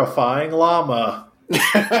terrifying llama?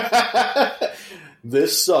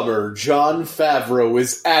 This summer, Jon Favreau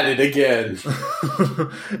is at it again.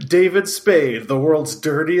 David Spade, the world's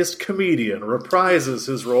dirtiest comedian, reprises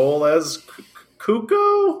his role as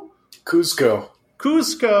Cusco,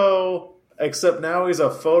 except now he's a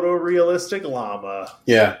photorealistic llama.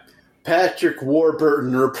 Yeah. Patrick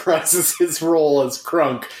Warburton reprises his role as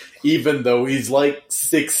Krunk, even though he's like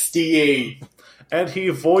 68. And he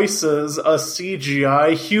voices a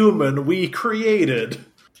CGI human we created.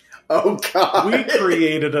 Oh, God. We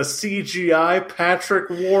created a CGI Patrick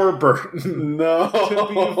Warburton. No. To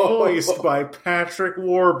be voiced by Patrick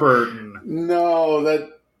Warburton. No,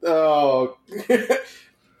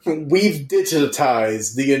 we've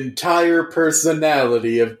digitized the entire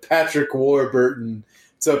personality of Patrick Warburton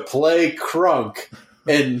to play Krunk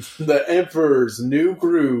in The Emperor's New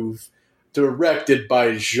Groove, directed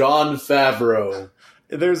by Jon Favreau.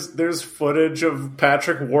 There's footage of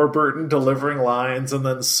Patrick Warburton delivering lines, and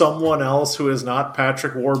then someone else who is not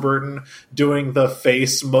Patrick Warburton doing the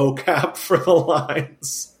face mocap for the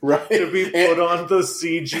lines. Right. To be put on the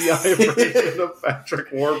CGI version of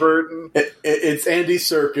Patrick Warburton. It's Andy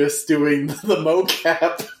Serkis doing the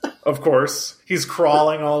mocap. Of course. He's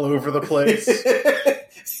crawling all over the place.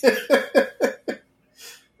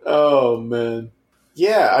 Oh, man.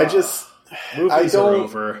 Yeah, Movies are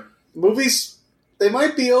over. Movies, they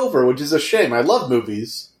might be over, which is a shame. I love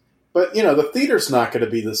movies. But, the theater's not going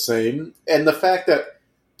to be the same. And the fact that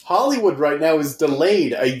Hollywood right now is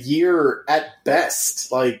delayed a year at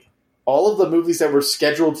best. Like, all of the movies that were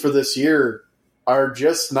scheduled for this year are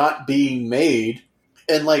just not being made.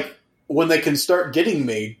 And, like, when they can start getting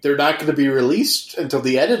made, they're not going to be released until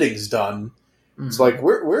the editing's done. Mm-hmm. It's like,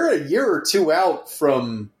 we're a year or two out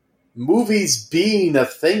from movies being a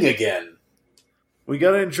thing again. We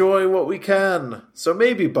gotta enjoy what we can. So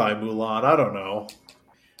maybe buy Mulan, I don't know.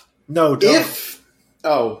 No, don't.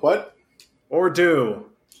 Oh, what? Or do.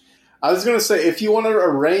 I was going to say, if you want to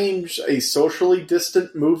arrange a socially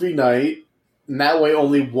distant movie night, and that way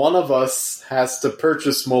only one of us has to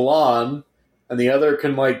purchase Mulan, and the other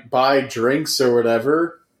can, like, buy drinks or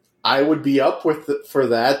whatever, I would be up with it for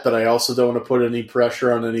that, but I also don't want to put any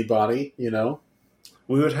pressure on anybody, you know?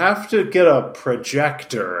 We would have to get a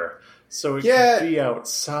projector so we can be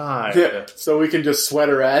outside. Yeah, so we can just sweat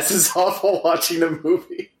our asses off while watching a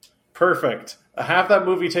movie. Perfect. Half that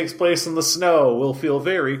movie takes place in the snow. We'll feel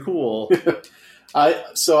very cool.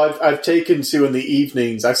 I've taken to in the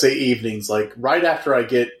evenings. I say evenings, like right after I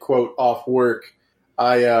get quote off work.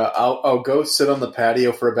 I'll go sit on the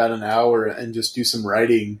patio for about an hour and just do some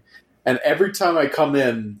writing. And every time I come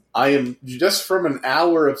in, I am just from an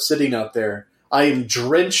hour of sitting out there. I am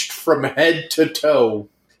drenched from head to toe.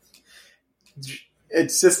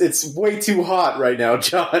 It's way too hot right now,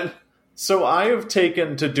 John. So I have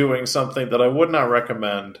taken to doing something that I would not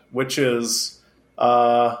recommend, which is,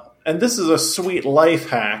 and this is a sweet life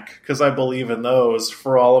hack, because I believe in those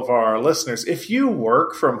for all of our listeners. If you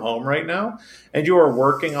work from home right now, and you are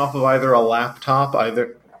working off of either a laptop,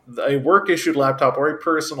 either a work-issued laptop or a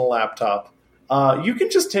personal laptop, you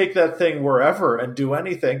can just take that thing wherever and do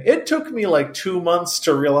anything. It took me like 2 months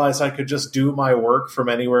to realize I could just do my work from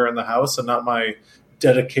anywhere in the house and not my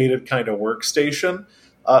dedicated kind of workstation.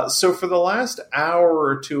 So for the last hour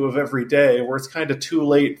or two of every day, where it's kind of too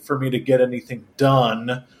late for me to get anything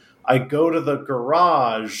done, I go to the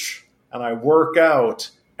garage and I work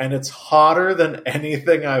out, and it's hotter than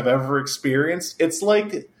anything I've ever experienced. It's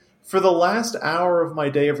like for the last hour of my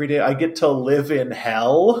day every day, I get to live in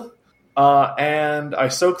hell, and I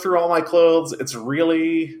soak through all my clothes. It's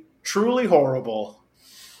really, truly horrible.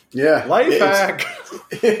 Yeah. Life hack.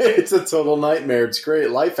 It's a total nightmare. It's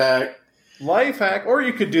great. Life hack. Life hack, or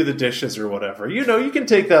you could do the dishes or whatever. You know, you can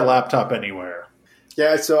take that laptop anywhere.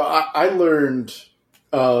 Yeah, so I learned,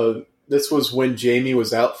 this was when Jamie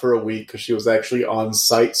was out for a week because she was actually on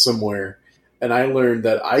site somewhere. And I learned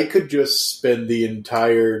that I could just spend the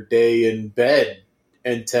entire day in bed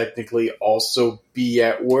and technically also be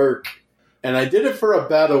at work. And I did it for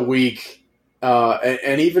about a week.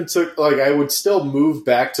 And even took, like, I would still move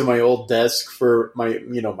back to my old desk for my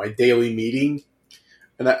daily meeting.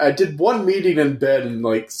 And I did one meeting in bed and,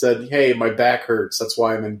 like, said, hey, my back hurts. That's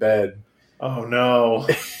why I'm in bed. Oh, no.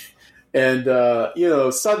 And,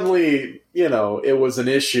 suddenly, it was an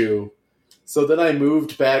issue. So then I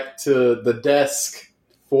moved back to the desk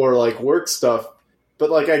for, like, work stuff.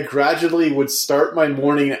 But, like, I gradually would start my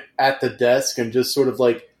morning at the desk and just sort of,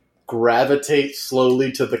 like, gravitate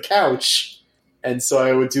slowly to the couch. And so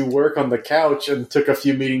I would do work on the couch and took a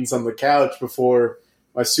few meetings on the couch before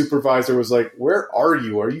my supervisor was like, where are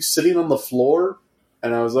you? Are you sitting on the floor?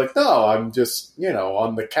 And I was like, no, I'm just,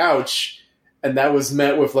 on the couch. And that was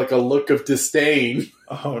met with, like, a look of disdain.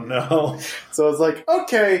 Oh, no. So I was like,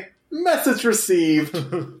 okay, message received.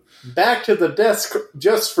 Back to the desk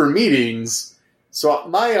just for meetings. So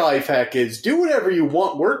my life hack is do whatever you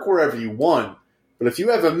want, work wherever you want. But if you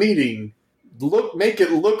have a meeting, make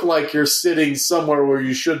it look like you're sitting somewhere where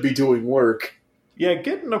you should be doing work. Yeah,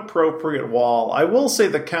 get an appropriate wall. I will say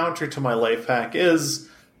the counter to my life hack is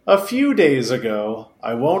a few days ago,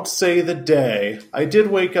 I won't say the day, I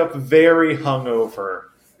did wake up very hungover.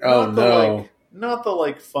 Oh, no. Not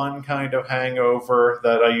the fun kind of hangover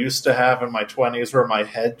that I used to have in my 20s where my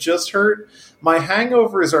head just hurt. My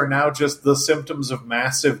hangovers are now just the symptoms of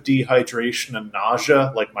massive dehydration and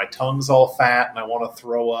nausea. Like, my tongue's all fat and I want to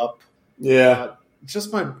throw up. Yeah.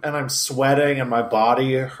 And I'm sweating and my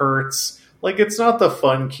body hurts. Like, it's not the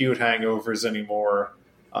fun, cute hangovers anymore.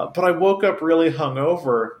 But I woke up really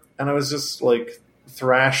hungover, and I was just,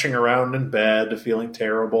 thrashing around in bed, feeling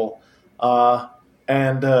terrible.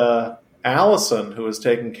 And Allison, who was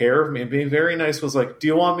taking care of me and being very nice, was like, do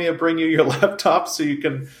you want me to bring you your laptop so you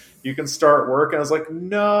can start work? And I was like,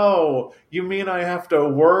 no, you mean I have to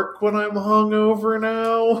work when I'm hungover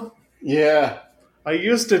now? Yeah. I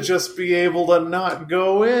used to just be able to not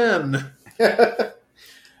go in.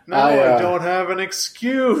 Now I don't have an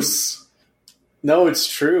excuse. No, it's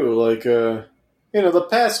true. The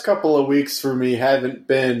past couple of weeks for me haven't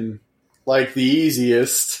been, the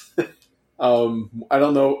easiest. I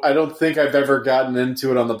don't know. I don't think I've ever gotten into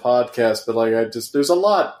it on the podcast, but, there's a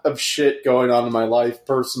lot of shit going on in my life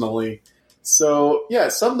personally So, yeah,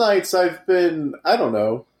 some nights I've been, I don't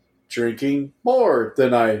know, drinking more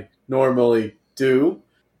than I normally do.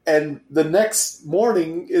 And the next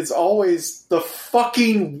morning is always the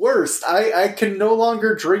fucking worst. I can no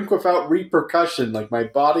longer drink without repercussion. Like, my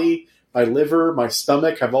body, my liver, my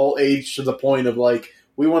stomach have all aged to the point of, like,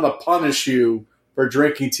 we want to punish you for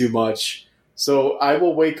drinking too much. So I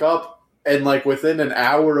will wake up and, like, within an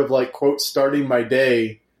hour of, like, quote, starting my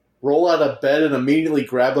day, roll out of bed and immediately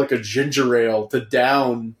grab, like, a ginger ale to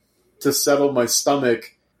down to settle my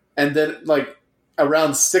stomach. And then, like,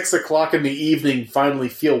 around 6 o'clock in the evening, finally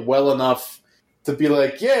feel well enough to be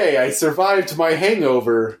like, yay, I survived my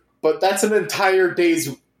hangover. But that's an entire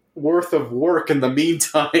day's worth of work in the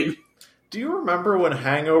meantime. Do you remember when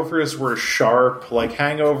hangovers were sharp? Like,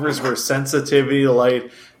 hangovers were sensitivity to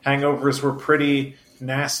light. Hangovers were pretty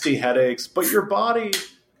nasty headaches. But your body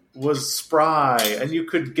was spry, and you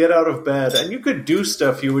could get out of bed, and you could do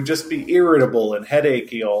stuff. You would just be irritable and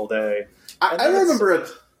headachy all day. I remember it.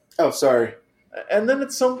 Oh, sorry. And then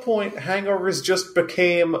at some point, hangovers just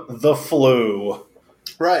became the flu.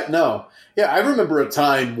 Right, no. Yeah, I remember a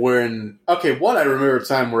time when... Okay, one, I remember a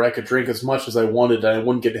time where I could drink as much as I wanted and I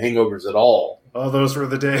wouldn't get hangovers at all. Oh, those were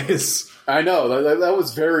the days. I know. That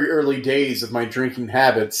was very early days of my drinking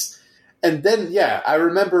habits. And then, yeah, I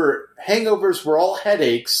remember hangovers were all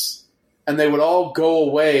headaches, and they would all go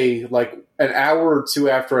away like an hour or two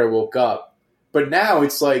after I woke up. But now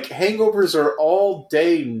it's like hangovers are all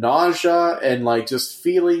day nausea and like just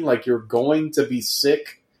feeling like you're going to be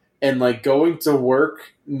sick and like going to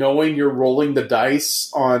work knowing you're rolling the dice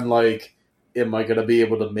on like, am I going to be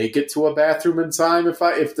able to make it to a bathroom in time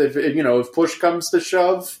if push comes to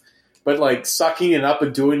shove? But like sucking it up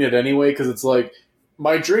and doing it anyway because it's like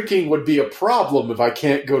my drinking would be a problem if I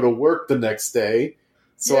can't go to work the next day.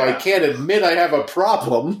 So yeah. I can't admit I have a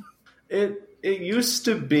problem. It used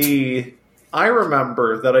to be... I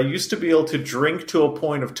remember that I used to be able to drink to a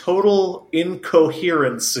point of total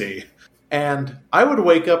incoherency. And I would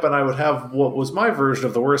wake up and I would have what was my version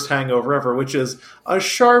of the worst hangover ever, which is a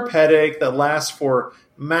sharp headache that lasts for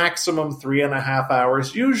maximum 3.5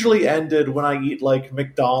 hours, usually ended when I eat like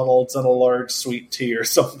McDonald's and a large sweet tea or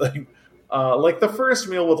something. Like the first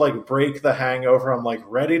meal would like break the hangover. I'm like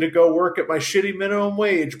ready to go work at my shitty minimum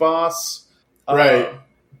wage, boss. Right.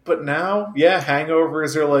 But now, yeah,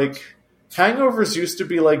 hangovers are like... Hangovers used to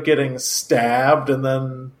be like getting stabbed and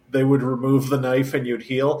then they would remove the knife and you'd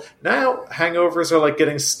heal. Now, hangovers are like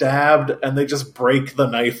getting stabbed and they just break the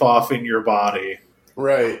knife off in your body.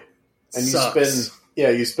 Right. And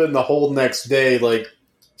you spend the whole next day like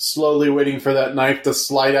slowly waiting for that knife to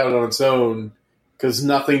slide out on its own because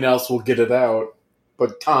nothing else will get it out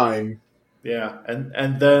but time. Yeah,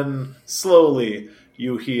 and then slowly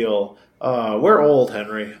you heal. We're old,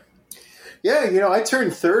 Henry. Yeah, I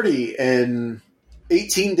turned 30 in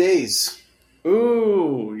 18 days.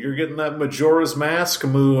 Ooh, you're getting that Majora's Mask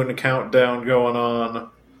moon countdown going on.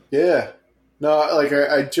 Yeah. No, like,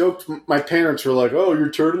 I joked, my parents were like, oh, you're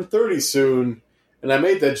turning 30 soon. And I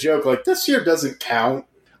made that joke, like, this year doesn't count.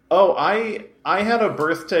 Oh, I had a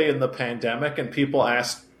birthday in the pandemic, and people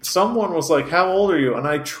asked, someone was like, how old are you? And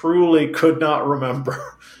I truly could not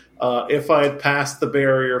remember if I had passed the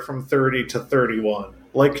barrier from 30 to 31.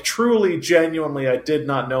 Like, truly, genuinely, I did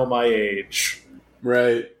not know my age.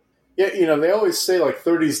 Right. Yeah, they always say, like,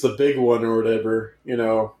 30's the big one or whatever,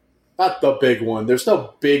 Not the big one. There's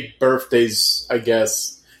no big birthdays, I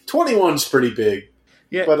guess. 21's pretty big.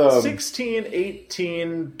 Yeah, but 16,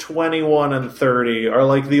 18, 21, and 30 are,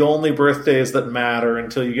 like, the only birthdays that matter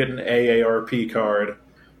until you get an AARP card.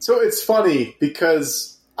 So it's funny,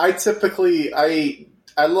 because I typically...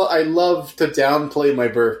 I love to downplay my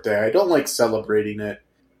birthday. I don't like celebrating it,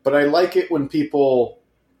 but I like it when people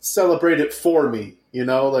celebrate it for me,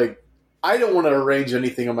 Like, I don't want to arrange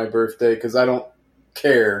anything on my birthday because I don't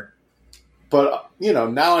care. But,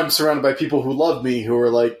 now I'm surrounded by people who love me who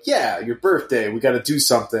are like, yeah, your birthday, we got to do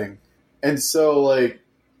something. And so, like,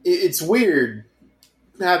 it's weird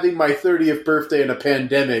having my 30th birthday in a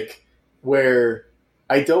pandemic where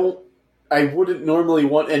I wouldn't normally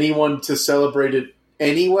want anyone to celebrate it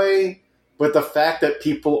anyway, but the fact that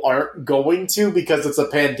people aren't going to because it's a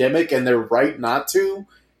pandemic and they're right not to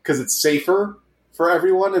because it's safer for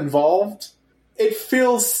everyone involved, it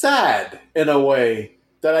feels sad in a way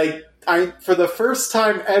that I for the first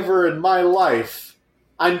time ever in my life,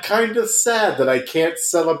 I'm kind of sad that I can't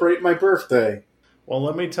celebrate my birthday. Well,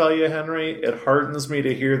 let me tell you, Henry, it hardens me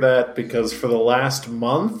to hear that because for the last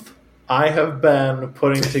month, I have been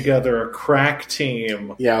putting together a crack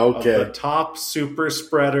team of the top super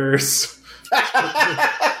spreaders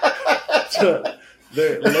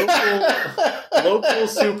The local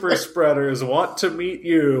super spreaders want to meet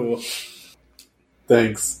you.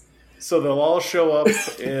 Thanks. So they'll all show up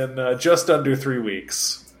in just under 3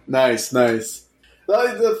 weeks. Nice.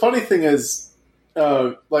 The funny thing is,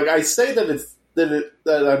 I say that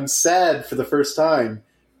I'm sad for the first time,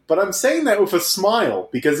 but I'm saying that with a smile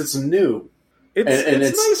because it's new.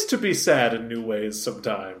 It's nice to be sad in new ways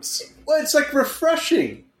sometimes. Well, it's like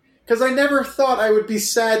refreshing because I never thought I would be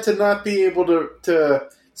sad to not be able to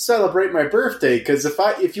celebrate my birthday. Because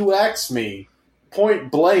if you ask me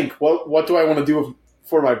point blank, what do I want to do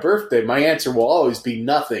for my birthday? My answer will always be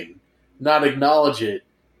nothing, not acknowledge it,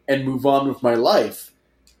 and move on with my life.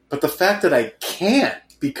 But the fact that I can't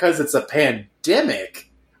because it's a pandemic,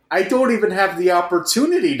 I don't even have the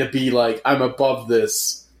opportunity to be like, I'm above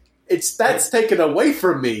this. That's taken away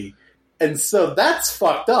from me. And so that's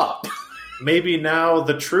fucked up. Maybe now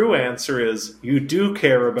the true answer is you do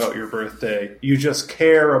care about your birthday. You just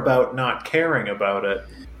care about not caring about it.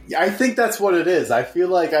 I think that's what it is. I feel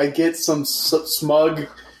like I get some smug,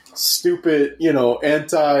 stupid,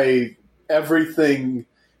 anti-everything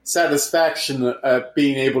satisfaction at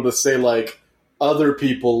being able to say, like, other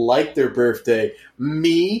people like their birthday.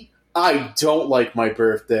 Me, I don't like my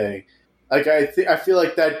birthday. Like, I feel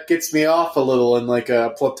like that gets me off a little in, like,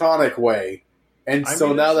 a platonic way. And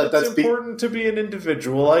now that's important to be an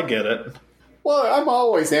individual. I get it. Well, I'm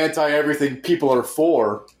always anti-everything people are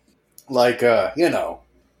for. Like,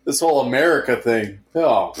 this whole America thing.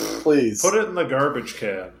 Oh, please. Put it in the garbage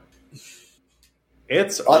can.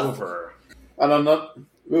 It's over.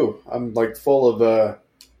 I'm like full of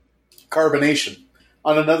carbonation.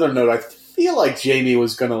 On another note, I feel like Jamie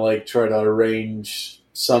was going to like try to arrange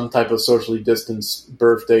some type of socially distanced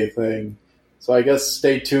birthday thing. So I guess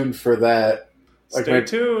stay tuned for that. Like stay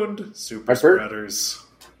tuned, super spreaders.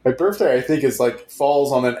 My birthday, I think, is like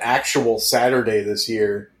falls on an actual Saturday this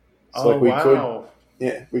year. So wow.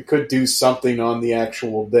 We could do something on the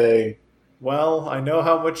actual day. Well, I know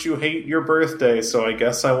how much you hate your birthday, so I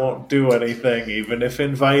guess I won't do anything, even if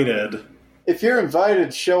invited. If you're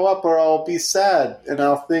invited, show up or I'll be sad, and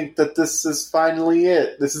I'll think that this is finally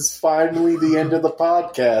it. This is finally the end of the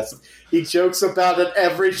podcast. He jokes about it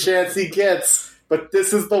every chance he gets, but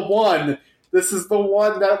this is the one. This is the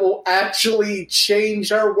one that will actually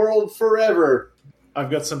change our world forever. I've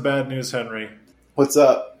got some bad news, Henry. What's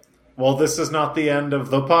up? Well, this is not the end of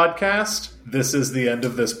the podcast. This is the end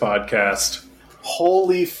of this podcast.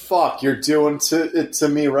 Holy fuck, you're doing it to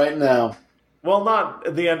me right now. Well,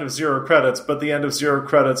 not the end of Zero Credits, but the end of Zero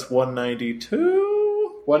Credits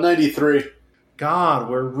 192? 193. God,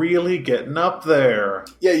 we're really getting up there.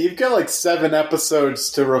 Yeah, you've got like 7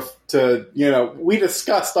 episodes we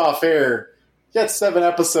discussed off air. You got 7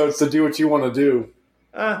 episodes to do what you want to do.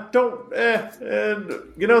 There's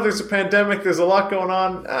a pandemic, there's a lot going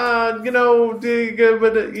on. There's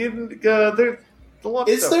a lot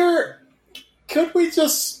of stuff. Could we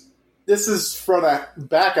just, this is from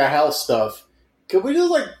back of house stuff, could we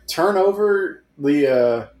just, like, turn over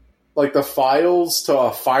the files to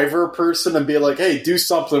a Fiverr person and be like, hey, do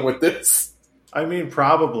something with this? I mean,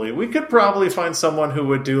 probably. We could probably find someone who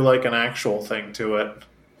would do, like, an actual thing to it.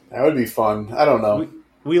 That would be fun. I don't know.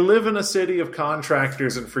 We live in a city of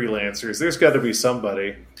contractors and freelancers. There's got to be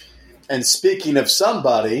somebody. And speaking of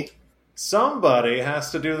somebody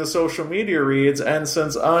has to do the social media reads, and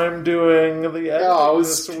since I'm doing the editing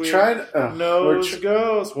this week,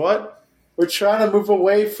 goes. What? We're trying to move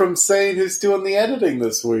away from saying who's doing the editing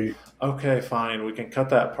this week. Okay, fine. We can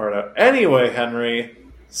cut that part out. Anyway, Henry,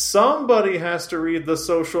 somebody has to read the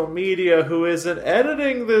social media who isn't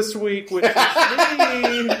editing this week, which is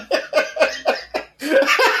me.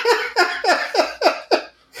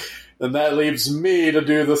 And that leaves me to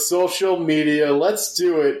do the social media. Let's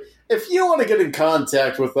do it. If you want to get in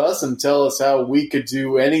contact with us and tell us how we could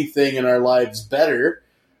do anything in our lives better,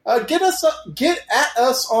 get at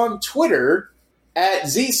us on Twitter at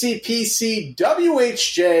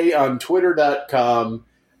ZCPCWHJ on Twitter.com.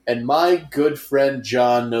 And my good friend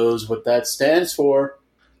John knows what that stands for.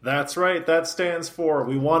 That's right, that stands for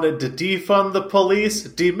we wanted to defund the police,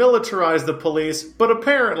 demilitarize the police, but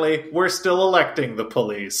apparently we're still electing the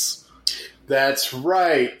police. That's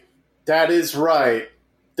right. That is right.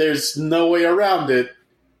 There's no way around it.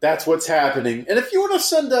 That's what's happening. And if you want to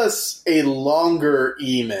send us a longer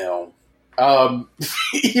email,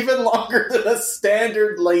 even longer than a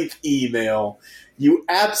standard length email, you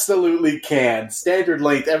absolutely can. Standard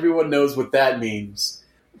length, everyone knows what that means.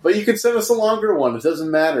 But you can send us a longer one. It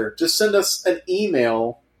doesn't matter. Just send us an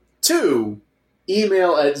email to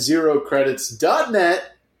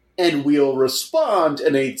email@zerocredits.net, and we'll respond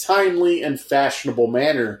in a timely and fashionable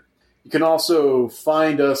manner. You can also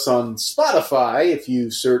find us on Spotify if you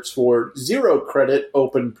search for Zero Credit,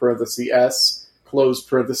 open parenthesis S, close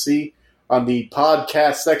parenthesis. On the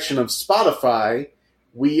podcast section of Spotify,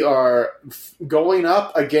 we are going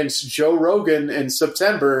up against Joe Rogan in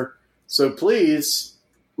September, so please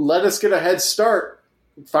let us get a head start.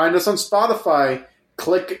 Find us on Spotify.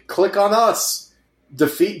 Click on us.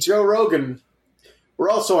 Defeat Joe Rogan. We're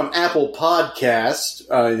also on Apple Podcast,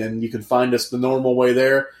 and you can find us the normal way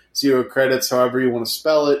there. Zero Credits, however you want to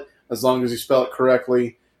spell it, as long as you spell it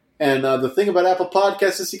correctly. And the thing about Apple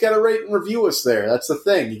Podcasts is you got to rate and review us there. That's the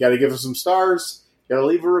thing. You got to give us some stars. You got to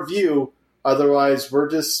leave a review. Otherwise, we're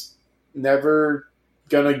just never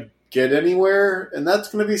going to get anywhere, and that's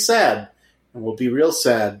going to be sad. And we'll be real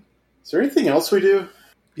sad. Is there anything else we do?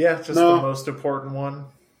 Yeah, just the most important one.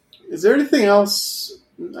 Is there anything else?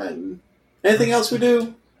 Anything else we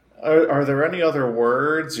do? Are there any other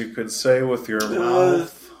words you could say with your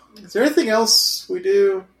mouth? Is there anything else we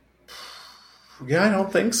do? Yeah, I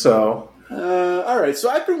don't think so. Alright, so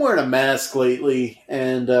I've been wearing a mask lately,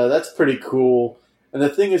 and that's pretty cool. And the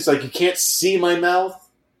thing is, like, you can't see my mouth,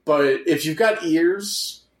 but if you've got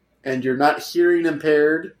ears and you're not hearing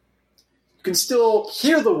impaired, you can still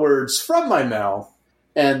hear the words from my mouth.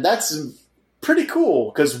 And that's pretty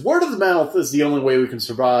cool, because word of the mouth is the only way we can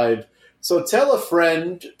survive. So tell a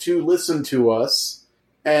friend to listen to us,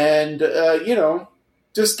 and,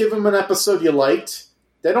 just give them an episode you liked.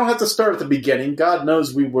 They don't have to start at the beginning. God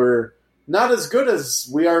knows we were not as good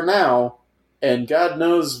as we are now, and God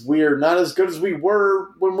knows we are not as good as we were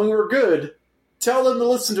when we were good. Tell them to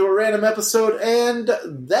listen to a random episode, and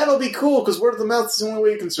that'll be cool, because word of the mouth is the only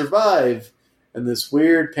way you can survive in this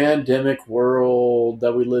weird pandemic world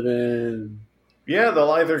that we live in. Yeah,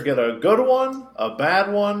 they'll either get a good one, a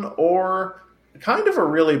bad one, or kind of a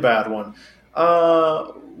really bad one.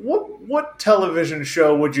 What television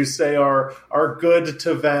show would you say our good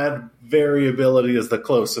to bad variability is the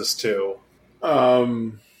closest to?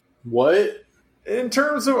 What? In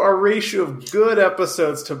terms of our ratio of good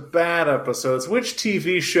episodes to bad episodes, which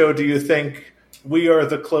TV show do you think we are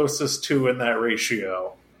the closest to in that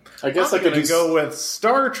ratio? I guess I'm going to go with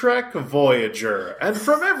Star Trek Voyager. And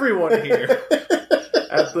from everyone here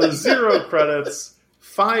at the Zero Credits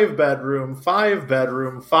 5-bedroom,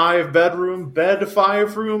 5-bedroom, 5-bedroom, bed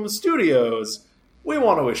 5-room studios, we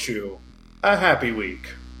want to wish you a happy week.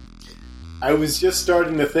 I was just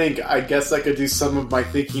starting to think, I guess I could do some of my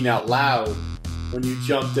thinking out loud when you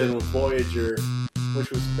jumped in with Voyager,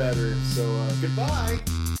 which was better. So, goodbye.